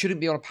 that you shouldn't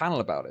be on a panel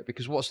about it,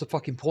 because what's the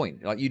fucking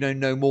point? Like, you don't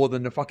know more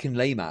than the fucking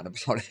layman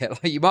about it.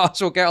 Like, you might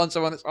as well get on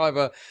someone that's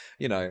either,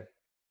 you know.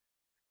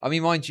 I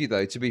mean, mind you,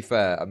 though, to be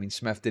fair, I mean,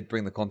 Smith did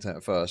bring the content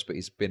at first, but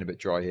he's been a bit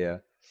dry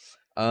here.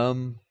 I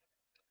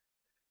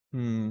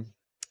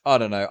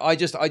don't know. I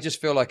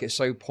just feel like it's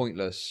so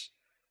pointless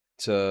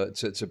to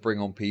bring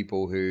on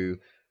people who.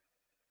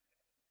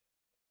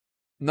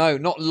 No,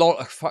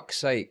 not fuck's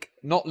sake.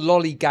 Not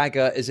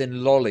lollygagger as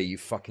in lolly, you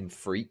fucking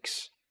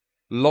freaks.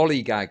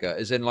 Lollygagger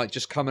as in like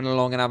just coming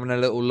along and having a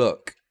little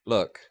look.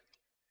 Look.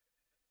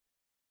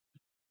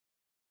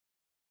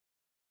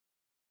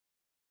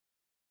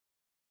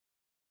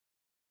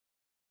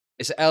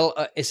 It's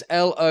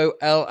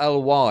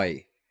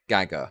L-O-L-L-Y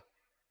gagger.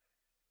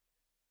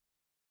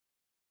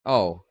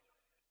 Oh.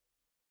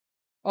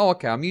 Oh,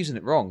 okay, I'm using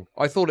it wrong.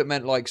 I thought it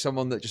meant like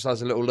someone that just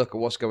has a little look at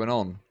what's going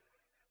on.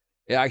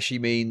 It actually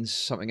means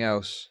something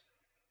else.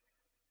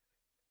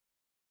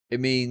 It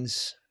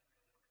means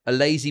a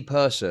lazy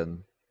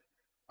person,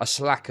 a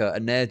slacker, a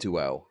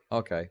ne'er-do-well.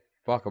 Okay,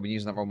 fuck, I've been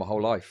using that wrong my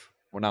whole life.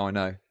 Well, now I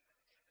know.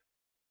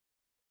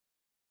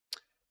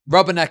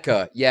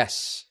 Rubbernecker,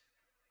 yes.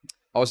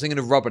 I was thinking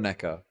of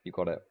rubbernecker. You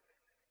got it.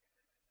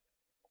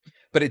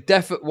 But it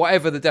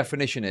whatever the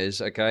definition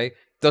is, okay,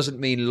 doesn't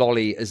mean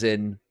lolly as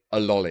in a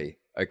lolly,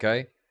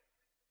 okay?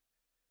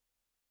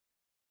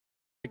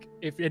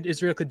 If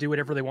Israel could do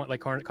whatever they want,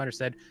 like Connor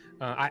said,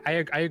 I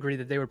agree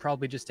that they would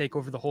probably just take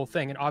over the whole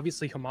thing, and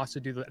obviously Hamas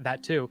would do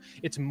that too.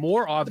 It's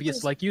more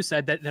obvious, like you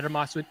said, that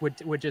Hamas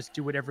would just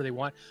do whatever they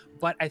want.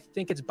 But I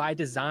think it's by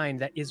design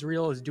that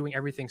Israel is doing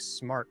everything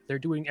smart. They're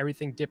doing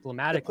everything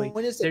diplomatically.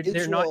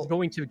 They're not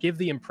going to give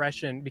the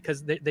impression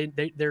because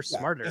they're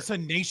smarter. It's a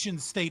nation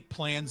state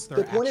plans.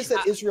 The point is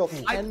that Israel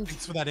can.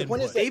 For that the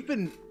point is they've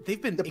been.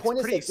 The point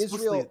is that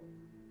Israel.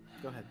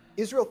 Go ahead.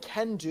 Israel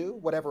can do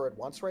whatever it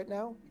wants right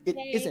now. It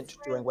isn't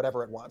doing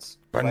whatever it wants.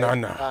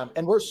 Banana. Right?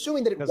 And we're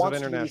assuming that it Because wants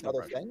of to do these international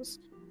other things.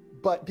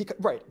 But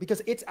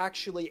because it's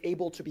actually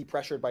able to be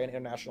pressured by an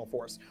international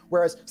force.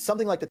 Whereas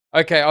something like the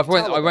Okay,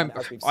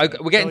 Taliban,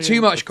 we're getting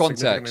too much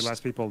context. Less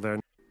people there.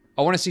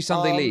 I want to see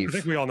somebody I leave.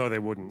 think we all know they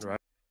wouldn't, right?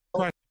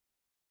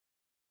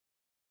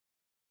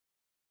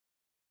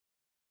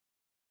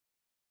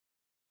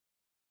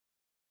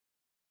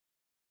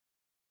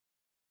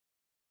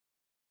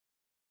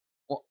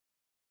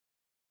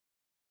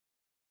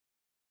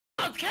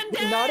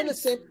 We're not in the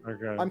same.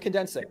 Okay. I'm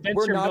condensing. Condense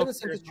We're your not in milk the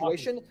same for your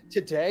situation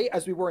today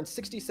as we were in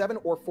 67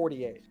 or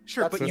 48.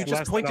 Sure, That's but you the just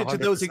less than pointed to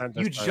those. 100%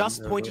 You this time,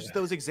 just yeah, pointed yeah. to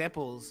those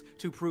examples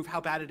to prove how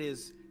bad it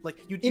is. Like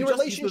you in just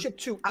relationship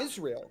to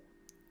Israel.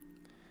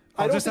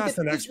 I'll I don't just think ask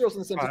that the next- Israel's in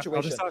the same I'll just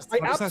situation. ask- I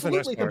I'll just ask the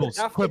next absolutely think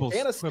that Quibbles,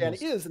 Afghanistan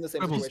quibbles. is in the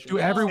same Quibbles.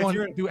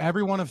 situation. Do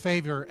everyone a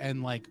favor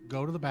and like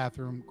go to the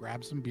bathroom,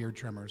 grab some beard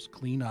trimmers,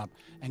 clean up,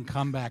 and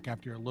come back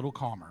after you're a little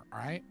calmer. All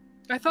right.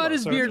 I thought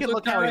his so- beard You can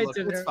looked look how he alright.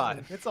 looks. It's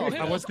fine. It's all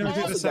I was going to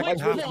do the This is second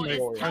the half next of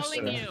video my is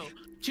question. telling you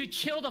to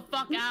chill the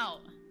fuck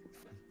out.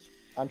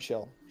 I'm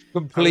chill.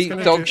 Complete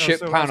dog shit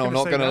panel,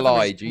 not going to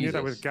lie. We knew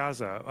that with Jesus.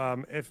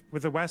 Gaza. If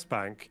with the West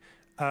Bank,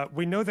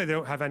 we know they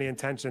don't have any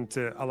intention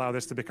to allow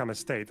this to become a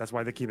state. That's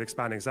why they keep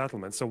expanding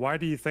settlements. So why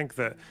do you think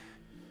that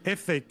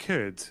if they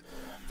could,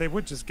 they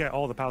would just get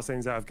all the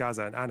Palestinians out of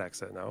Gaza and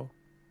annex it? No.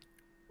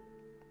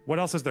 What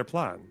else is their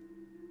plan?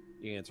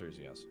 The answer is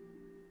yes.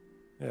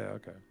 Yeah.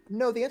 Okay.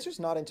 No, the answer is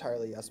not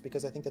entirely yes,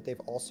 because I think that they've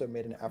also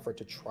made an effort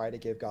to try to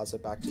give Gaza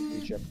back to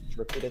Egypt.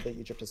 Repeatedly,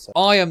 Egypt has said.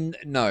 I'm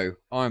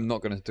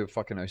not going to do a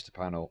fucking host a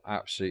panel.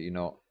 Absolutely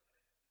not.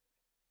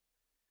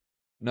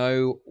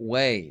 No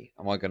way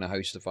am I going to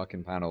host a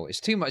fucking panel. It's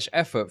too much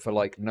effort for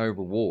like no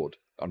reward,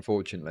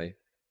 unfortunately.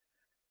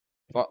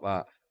 Fuck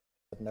that.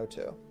 No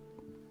to.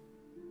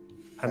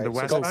 And the Right,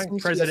 West so that Bank.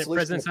 seems to be a solution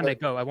President to Sunday,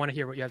 put- go. I want to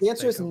hear what you have The to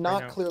answer say. is Go right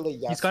not now. clearly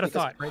yes. He's got a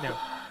because- thought right now.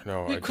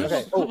 No, Wait, I Quibbles,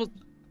 just, Okay. Quibbles,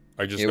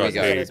 I just Here got we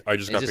go. paid. I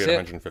just Is got this paid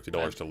it?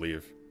 $150 to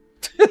leave.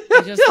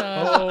 I just,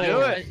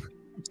 Do it.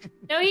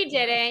 No, he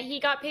didn't. He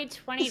got paid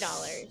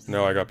 $20.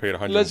 No, I got paid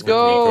 150 Let's in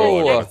total.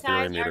 go. I got a Next theory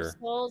time our meter.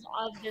 souls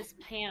of this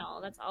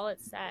panel. That's all it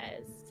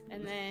says.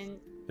 And then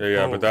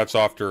Yeah, Oh. but that's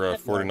after a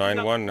that's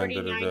 49 one. And $49 I've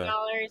doesn't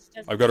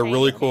got a say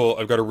really anything.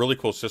 I've got a really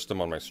cool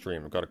system on my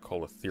stream. I've got it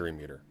called a theory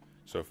meter.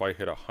 So if I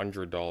hit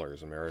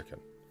 $100 American,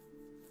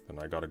 then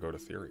I got to go to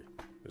theory.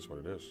 Is what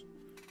it is.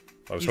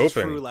 I was He's a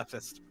hoping. true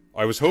leftist.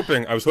 I was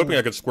hoping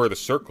I could square the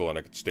circle and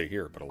I could stay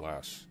here, but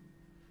alas.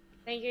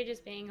 I think you're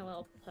just being a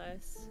little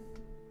puss.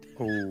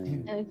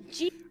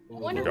 Gee, I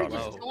wonder we who got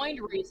just it. joined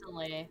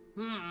recently.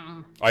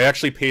 I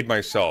actually paid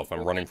myself.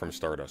 I'm running from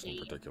Stardust in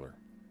particular.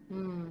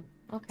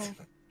 Okay.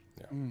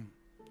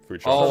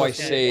 Food Oh, shop. I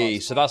see.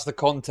 So that's the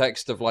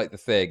context of like the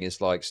thing.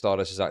 Is like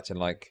Stardust is acting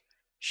like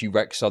she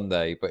wrecked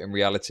Sunday, but in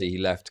reality he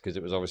left because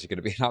it was obviously going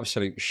to be an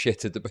absolute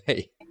shit of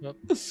debate. Yep.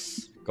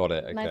 Got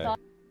it. Okay.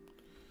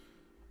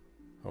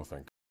 Oh,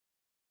 thank.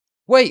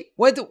 Wait,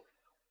 where do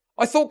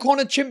I thought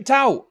Connor chimped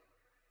out?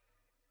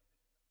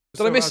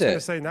 Did I miss was going it?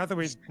 to say, now that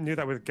we knew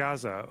that with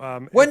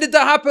Gaza, When did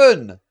that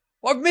happen?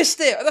 I've missed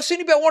it. That's the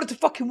only bit I wanted to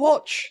fucking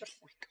watch.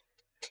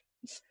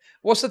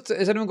 What's the?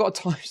 Has anyone got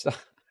a timestamp?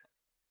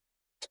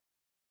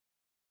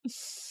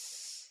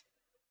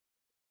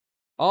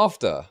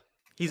 After.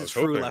 He's a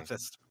true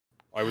leftist.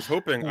 I was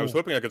hoping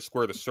I could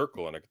square the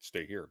circle and I could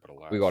stay here, but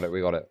alas. We got it.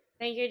 We got it.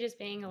 I think you're just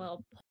being a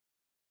little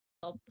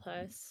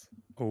puss.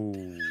 Oh.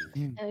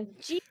 Gee, I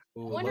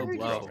wonder who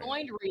just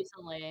joined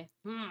recently.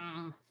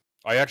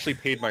 I actually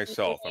paid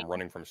myself. I'm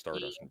running from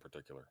Stardust in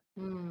particular.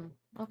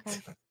 Okay.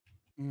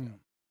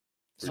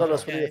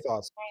 Stardust, what are your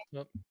thoughts?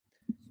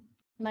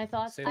 My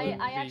thoughts. Say I the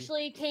movie.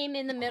 actually came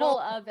in the middle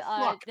of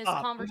this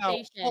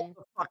conversation. No, hold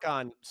the fuck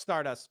on,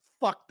 Stardust.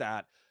 Fuck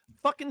that.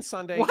 Fucking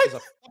Sunday What? is a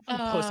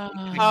fucking pussy.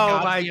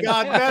 Oh my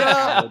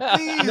God, no,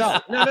 please. No.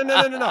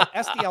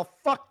 SDL,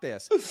 fuck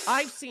this.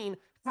 I've seen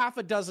half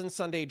a dozen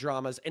Sunday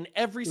dramas, and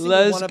every single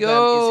Let's one of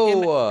go. them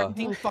is him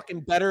acting fucking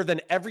better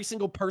than every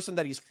single person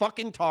that he's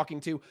fucking talking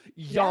to,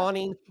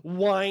 yawning,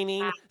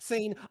 whining,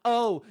 saying,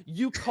 "Oh,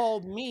 you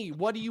called me.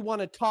 What do you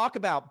want to talk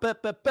about?"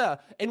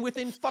 And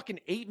within fucking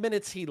 8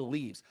 minutes, he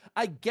leaves.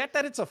 I get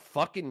that it's a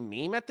fucking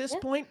meme at this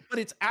point, but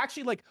it's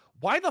actually like,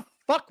 why the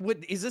fuck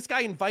is this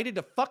guy invited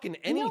to fucking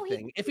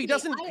anything if he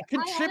doesn't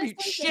contribute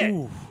shit?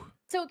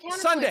 So counterpoints,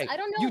 Sunday, I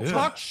don't know. you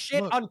talk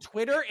shit on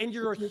Twitter and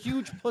you're a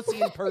huge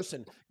pussy in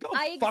person. Go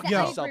fuck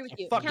yourself, I agree with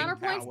you. fucking Counterpoints,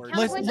 coward.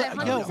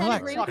 counterpoints, I 100%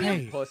 agree with you.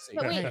 Fucking pussy.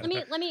 But wait, let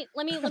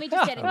me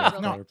just get in here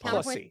real quick.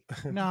 Pussy.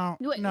 No,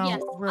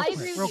 Yes, real I quick,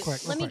 agree with real you.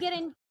 quick. Let me get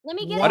in.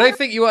 I don't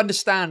think you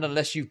understand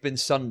unless you've been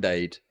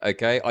Sundayed,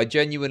 okay? I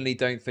genuinely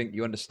don't think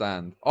you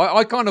understand.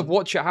 I kind of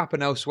watch it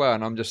happen elsewhere,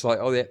 and I'm just like,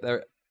 oh, yeah,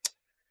 there.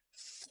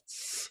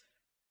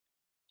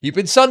 You've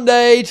been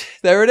Sundayed.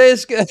 There it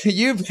is.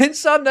 You've been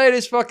Sundayed.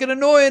 It's fucking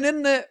annoying,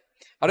 isn't it?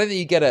 I don't think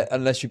you get it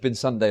unless you've been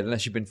Sundayed,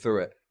 unless you've been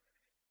through it.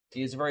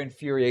 He is a very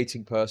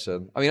infuriating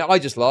person. I mean, I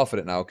just laugh at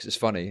it now because it's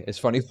funny. It's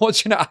funny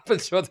watching it happen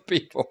to other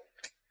people.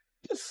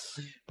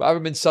 But I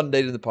haven't been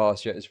Sundayed in the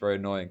past yet. It's very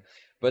annoying.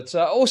 But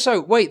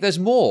also, wait, there's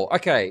more.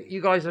 Okay,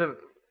 you guys are...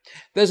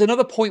 There's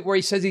another point where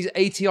he says he's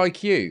 80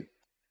 IQ.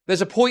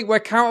 There's a point where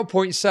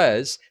CounterPoints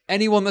says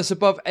anyone that's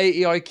above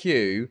 80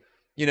 IQ,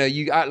 you know,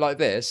 you act like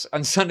this.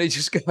 And Sunday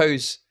just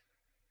goes,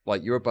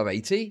 like, you're above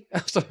 80?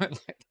 Or something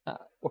like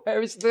that.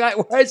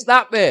 Where's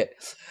that bit?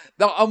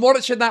 No, I'm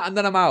watching that and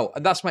then I'm out.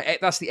 And that's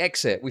the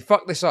exit. We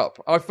fucked this up.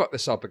 I fucked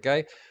this up,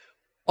 okay?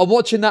 I'm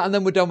watching that and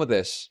then we're done with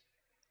this.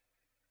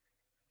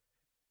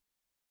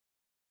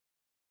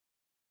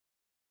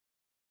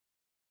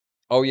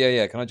 Oh,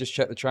 yeah. Can I just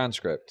check the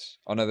transcript?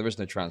 Oh, no, there is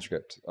no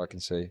transcript. I can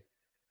see.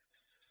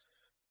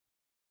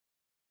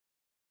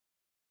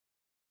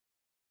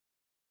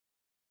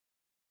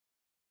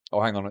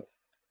 Oh, hang on.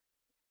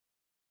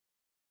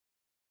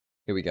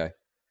 Here we go.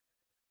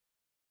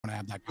 Want to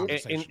have that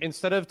conversation.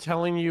 Instead of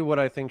telling you what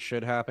I think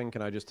should happen,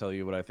 can I just tell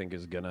you what I think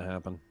is gonna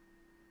happen?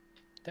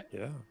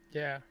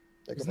 Yeah.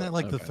 Isn't that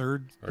like the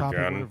third topic?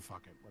 Again.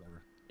 Fuck it,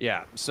 whatever.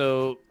 Yeah.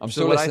 So I'm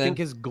still what listening. I think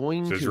is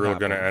going Is to Israel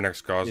happen gonna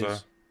annex Gaza?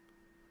 is-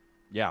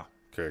 yeah.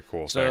 Okay,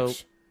 cool. So-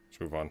 Thanks.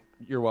 Let's move on.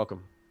 You're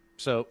welcome.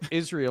 So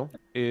Israel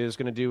is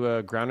going to do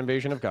a ground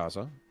invasion of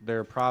Gaza.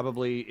 They're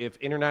probably, if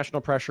international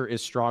pressure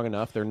is strong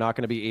enough, they're not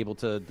going to be able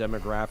to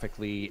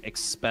demographically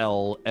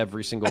expel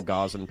every single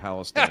Gazan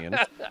Palestinian.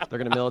 They're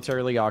going to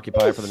militarily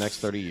occupy for the next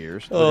 30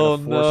 years. They're going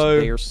to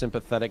force their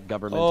sympathetic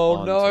government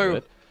onto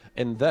it.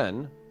 And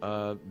then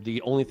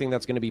the only thing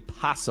that's going to be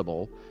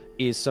possible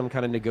is some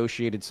kind of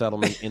negotiated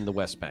settlement in the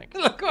West Bank.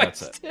 Look what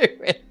That's it's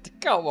doing.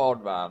 Come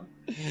on, man.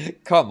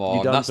 Come on.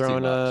 You done that's too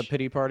throwing a much.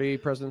 pity party,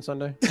 President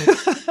Sunday?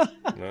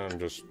 No, I'm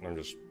just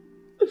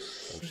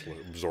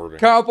absorbing.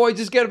 Cowboy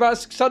just get about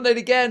Sunday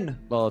again.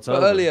 Well, it's but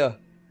over. earlier.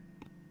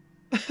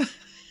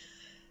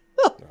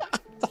 Why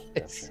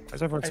is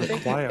everyone so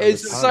quiet?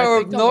 It's on this so panel?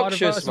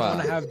 obnoxious, want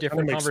man. to have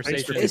different make space for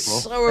conversations. It's people.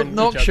 so than each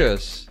other.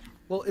 obnoxious.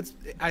 Well,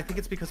 I think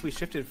it's because we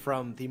shifted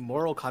from the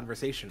moral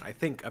conversation. I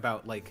think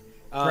about like,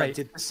 Right.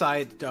 did this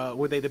side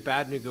were they the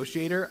bad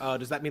negotiator?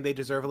 Does that mean they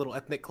deserve a little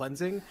ethnic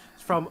cleansing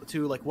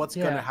to like what's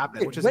going to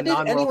happen? Which is When a did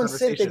non-moral anyone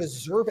say conversation. they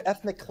deserve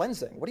ethnic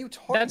cleansing? What are you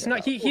talking That's about?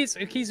 not.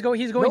 He's going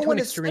No to one an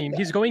has said extreme. that.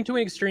 He's going to an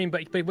extreme.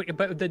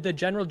 But the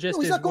general gist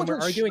he's is not when going to we're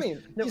an arguing.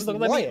 extreme. No, He's let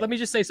lying. me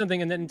just say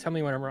something and then tell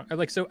me when I'm wrong.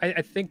 Like so,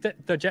 I think that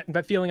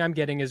the feeling I'm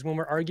getting is when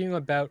we're arguing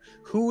about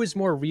who is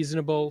more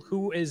reasonable,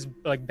 who is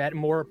like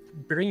more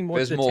bringing more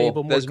There's to the more.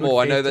 table. There's good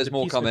more. I faith know to there's the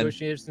more peace coming.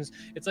 negotiations.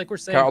 It's like we're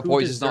saying Carol who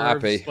Boyce is not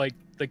deserves happy. like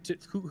Like,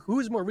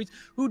 who's more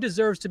who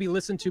deserves to be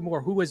listened to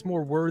more? Who is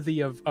more worthy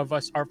of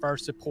our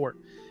support?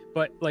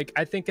 But like,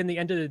 I think in the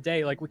end of the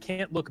day, like, we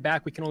can't look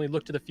back. We can only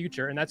look to the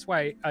future, and that's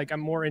why like I'm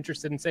more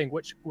interested in saying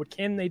what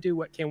can they do?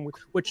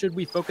 What should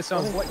we focus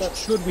on? What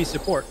should we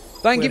support?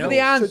 Thank you for the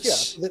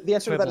answer. Yeah, the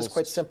answer to that is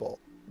quite simple.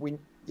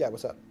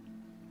 What's up?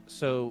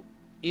 So,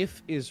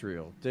 if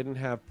Israel didn't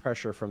have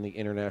pressure from the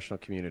international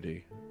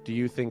community, do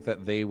you think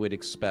that they would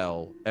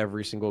expel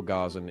every single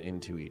Gazan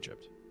into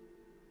Egypt?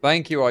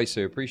 Thank you,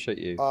 Isu. Appreciate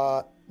you.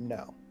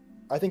 No.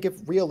 I think if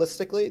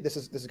realistically, this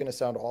is going to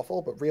sound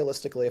awful, but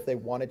realistically, if they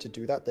wanted to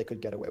do that, they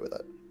could get away with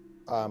it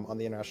on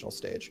the international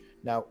stage.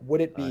 Now,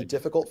 would it be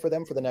difficult for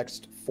them for the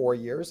next 4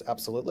 years?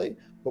 Absolutely.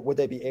 But would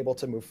they be able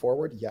to move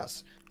forward?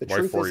 Yes. The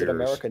truth is that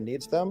America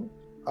needs them.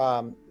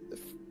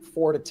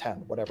 4 to 10,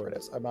 whatever it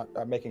is.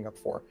 I'm making up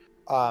 4.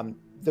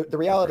 The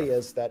reality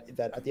is that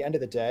at the end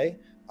of the day,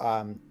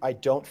 I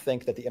don't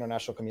think that the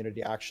international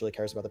community actually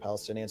cares about the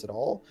Palestinians at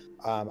all.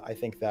 I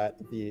think that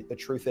the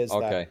truth is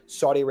that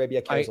Saudi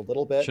Arabia cares a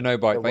little bit,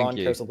 Iran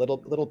cares a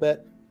little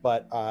bit,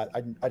 but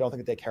I don't think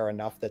that they care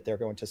enough that they're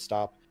going to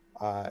stop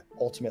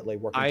ultimately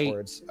working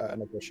towards a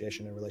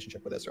negotiation and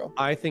relationship with Israel.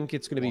 I think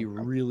it's going to be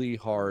really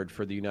hard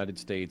for the United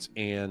States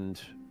and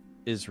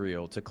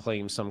Israel to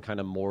claim some kind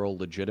of moral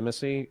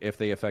legitimacy if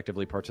they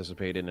effectively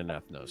participate in an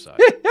ethnocide.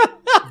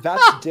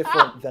 That's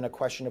different than a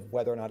question of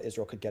whether or not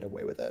Israel could get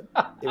away with it.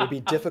 It would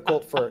be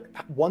difficult for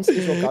once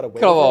Israel got away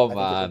with it.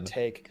 I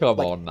think it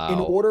would take. In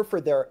order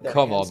for their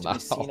hands to be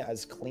seen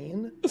as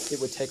clean, it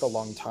would take a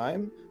long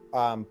time.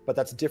 But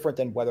that's different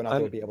than whether or not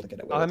they would be able to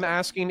get away with it. I'm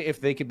asking if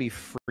they could be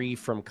free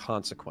from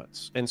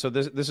consequence. And so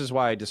this is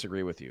why I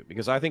disagree with you,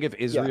 because I think if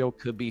Israel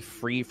could be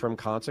free from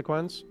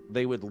consequence,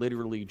 they would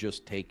literally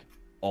just take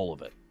all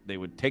of it. They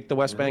would take the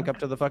West Bank up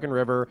to the fucking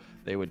river.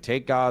 They would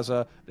take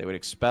Gaza. They would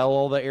expel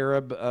all the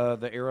Arab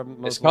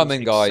Muslims. It's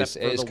coming, guys.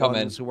 It is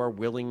coming. Ones who are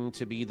willing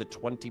to be the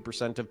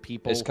 20% of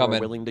people who are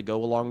willing to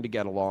go along to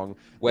get along.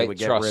 They would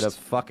get rid of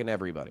fucking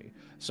everybody.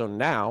 So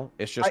now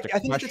it's just a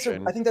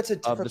question I think that's a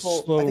difficult, of the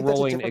slow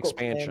rolling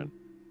expansion.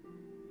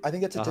 I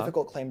think that's a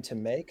difficult claim to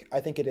make.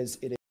 I think it is.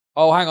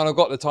 Oh, hang on. I've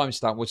got the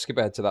timestamp. We'll skip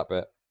ahead to that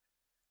bit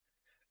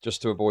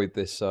just to avoid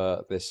this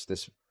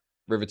this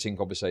riveting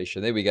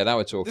conversation. There we go. Now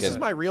we're talking. This is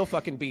my real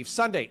fucking beef.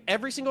 Sunday,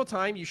 every single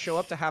time you show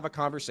up to have a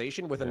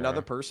conversation with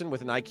another person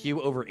with an IQ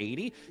over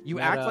 80,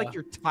 you act like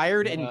you're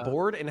tired and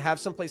bored and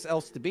have someplace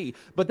else to be,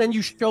 but then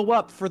you show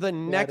up for the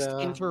next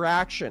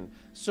interaction.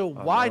 So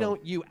why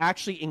don't you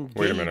actually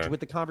engage with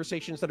the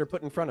conversations that are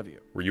put in front of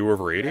you? Were you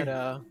over 80?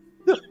 Oh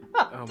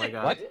my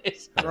god. What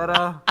is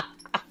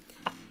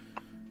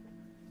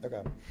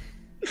Okay.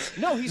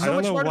 No, he's so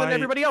much smarter than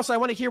everybody else. I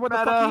want to hear what the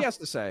fuck he has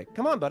to say.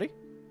 Come on, buddy.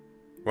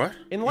 What?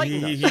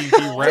 Enlighten us.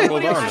 He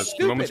rambled on. It's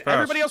Stupid.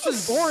 Everybody else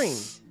is boring.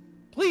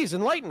 Please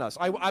enlighten us.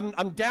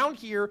 I'm down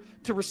here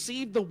to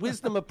receive the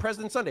wisdom of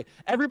President Sunday.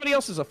 Everybody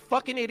else is a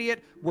fucking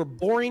idiot. We're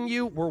boring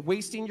you. We're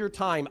wasting your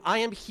time. I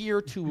am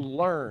here to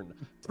learn.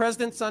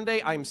 President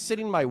Sunday, I'm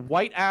sitting my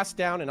white ass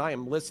down and I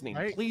am listening.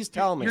 Right? Please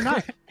tell me.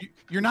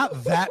 You're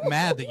not that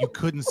mad that you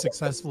couldn't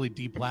successfully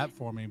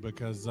deplatform me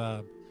because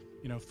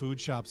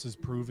Food Shops is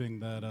proving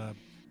that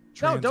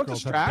no, don't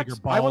distract.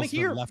 I want to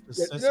hear. No.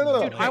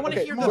 Dude, I want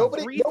to hear the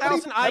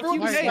 3,000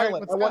 IQ take. I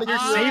want to hear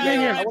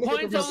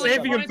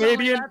saving him,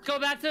 Fabian. Let's go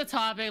back to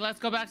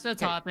the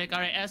topic. All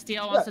right,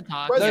 STL wants to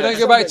talk. No, don't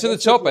go back to the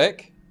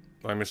topic.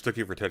 I mistook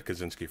you for Ted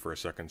Kaczynski for a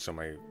second, so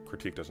my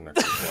critique doesn't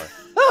actually apply.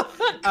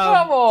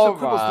 Come on,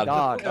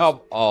 man.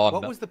 Come on.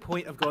 What was the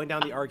point of going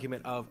down the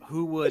argument of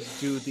who would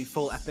do the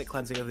full ethnic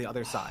cleansing of the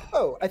other side?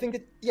 Oh, I think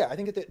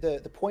that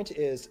the point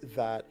is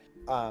that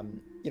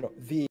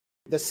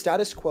the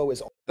status quo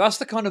is. That's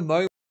the kind of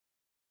moment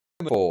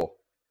for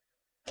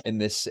in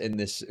this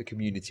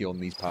community on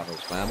these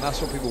panels, man.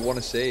 That's what people want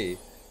to see.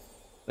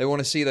 They want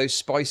to see those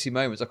spicy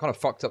moments. I kind of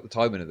fucked up the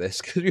timing of this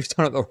because we've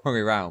done it the wrong way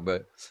around,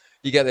 but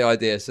you get the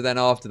idea. So then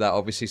after that,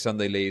 obviously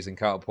Sunday leaves and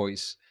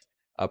CounterPoints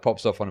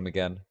pops off on him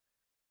again.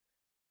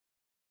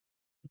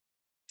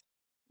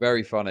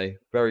 Very funny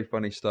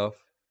stuff.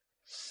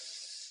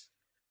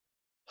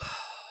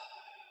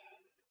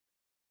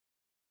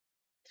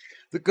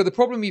 The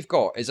problem you've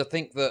got is I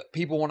think that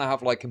people want to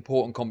have like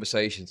important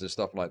conversations and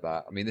stuff like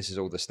that. I mean, this is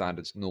all the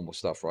standards, normal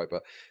stuff, right?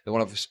 But they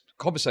want to have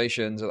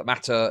conversations that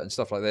matter and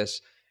stuff like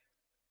this.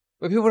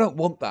 But people don't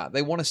want that.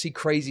 They want to see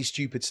crazy,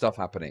 stupid stuff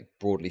happening,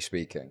 broadly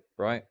speaking,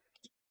 right?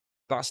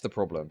 That's the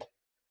problem.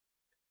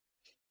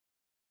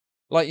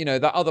 Like,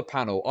 that other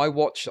panel, I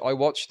watched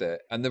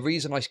it, and the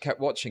reason I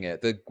kept watching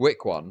it, the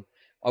Gwick one,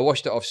 I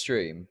watched it off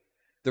stream.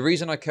 The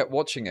reason I kept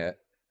watching it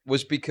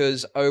was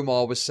because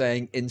Omar was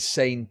saying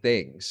insane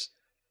things.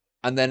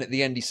 And then at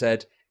the end he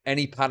said,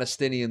 any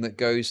Palestinian that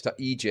goes to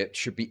Egypt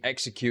should be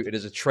executed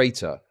as a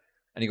traitor.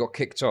 And he got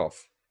kicked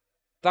off.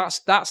 That's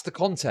the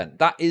content.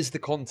 That is the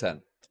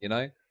content,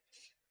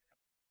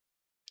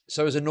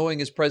 So as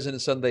annoying as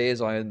President Sunday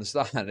is, I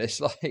understand. It's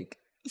like,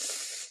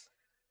 it's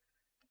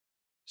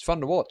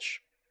fun to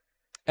watch.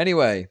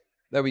 Anyway,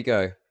 there we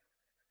go.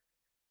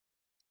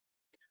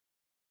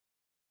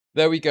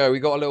 There we go. We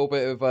got a little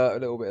bit of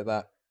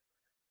that.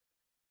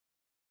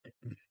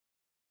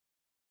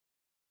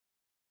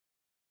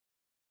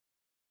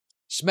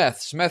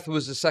 Smith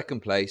was the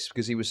second place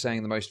because he was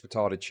saying the most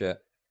retarded shit.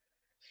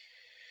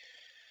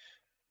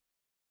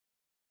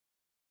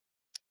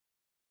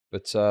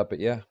 But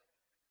yeah.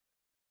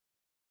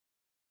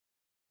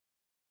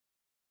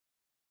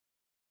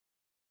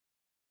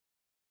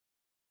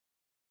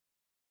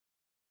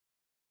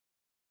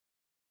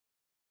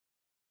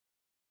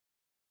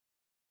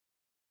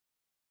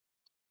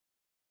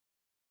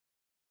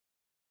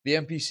 The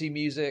NPC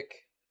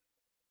music,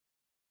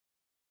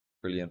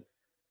 brilliant.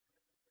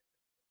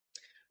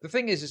 The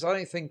thing is I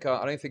don't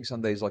think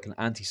Sunday's like an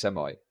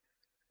anti-Semite.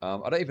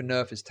 I don't even know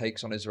if his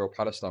takes on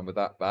Israel-Palestine were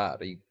that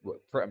bad.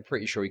 I'm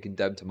pretty sure he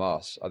condemned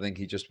Hamas. I think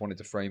he just wanted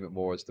to frame it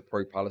more as the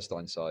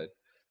pro-Palestine side.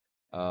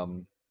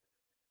 And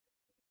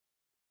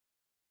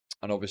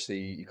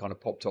obviously, he kind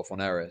of popped off on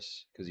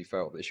Eris because he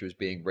felt that she was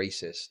being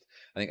racist.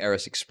 I think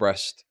Eris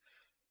expressed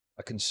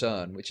a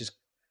concern, which is,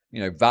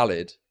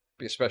 valid,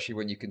 especially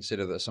when you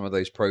consider that some of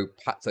those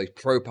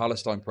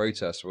pro-Palestine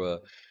protests were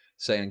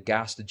saying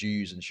gas the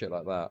Jews and shit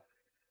like that.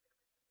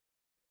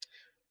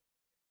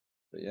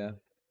 But yeah.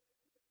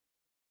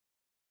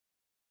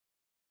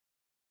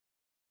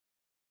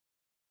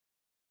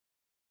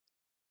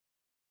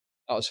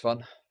 That was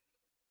fun.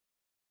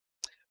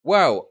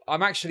 Well,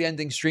 I'm actually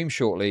ending stream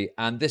shortly,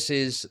 and this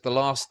is the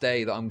last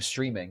day that I'm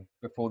streaming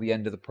before the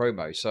end of the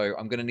promo. So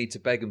I'm going to need to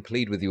beg and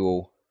plead with you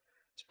all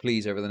to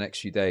please over the next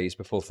few days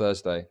before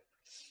Thursday.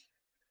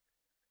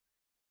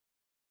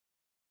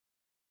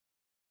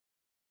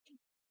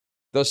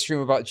 Does stream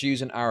about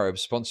Jews and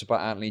Arabs, sponsored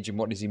by Ant Legion.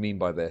 What does he mean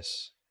by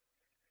this?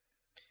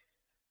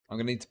 I'm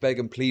going to need to beg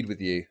and plead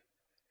with you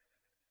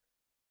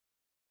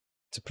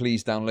to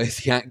please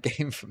download the Ant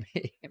game for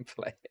me and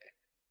play it.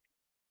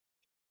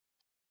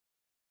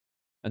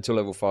 Until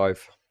level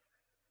 5.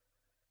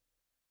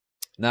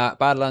 Nah,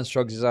 Badlands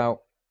Drugs is out.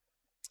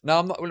 No,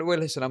 I'm not. Well,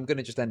 listen, I'm going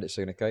to just end it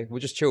soon, okay? We'll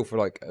just chill for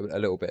like a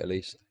little bit at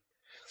least.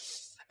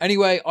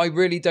 Anyway, I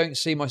really don't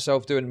see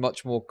myself doing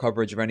much more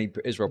coverage of any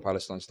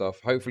Israel-Palestine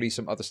stuff. Hopefully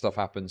some other stuff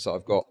happens that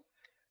I've got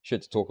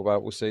shit to talk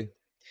about. We'll see.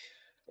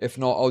 If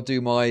not, I'll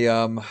do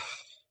my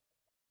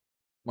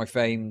my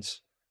famed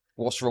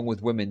What's Wrong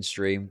with Women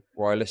stream,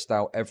 where I list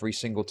out every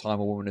single time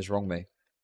a woman has wronged me.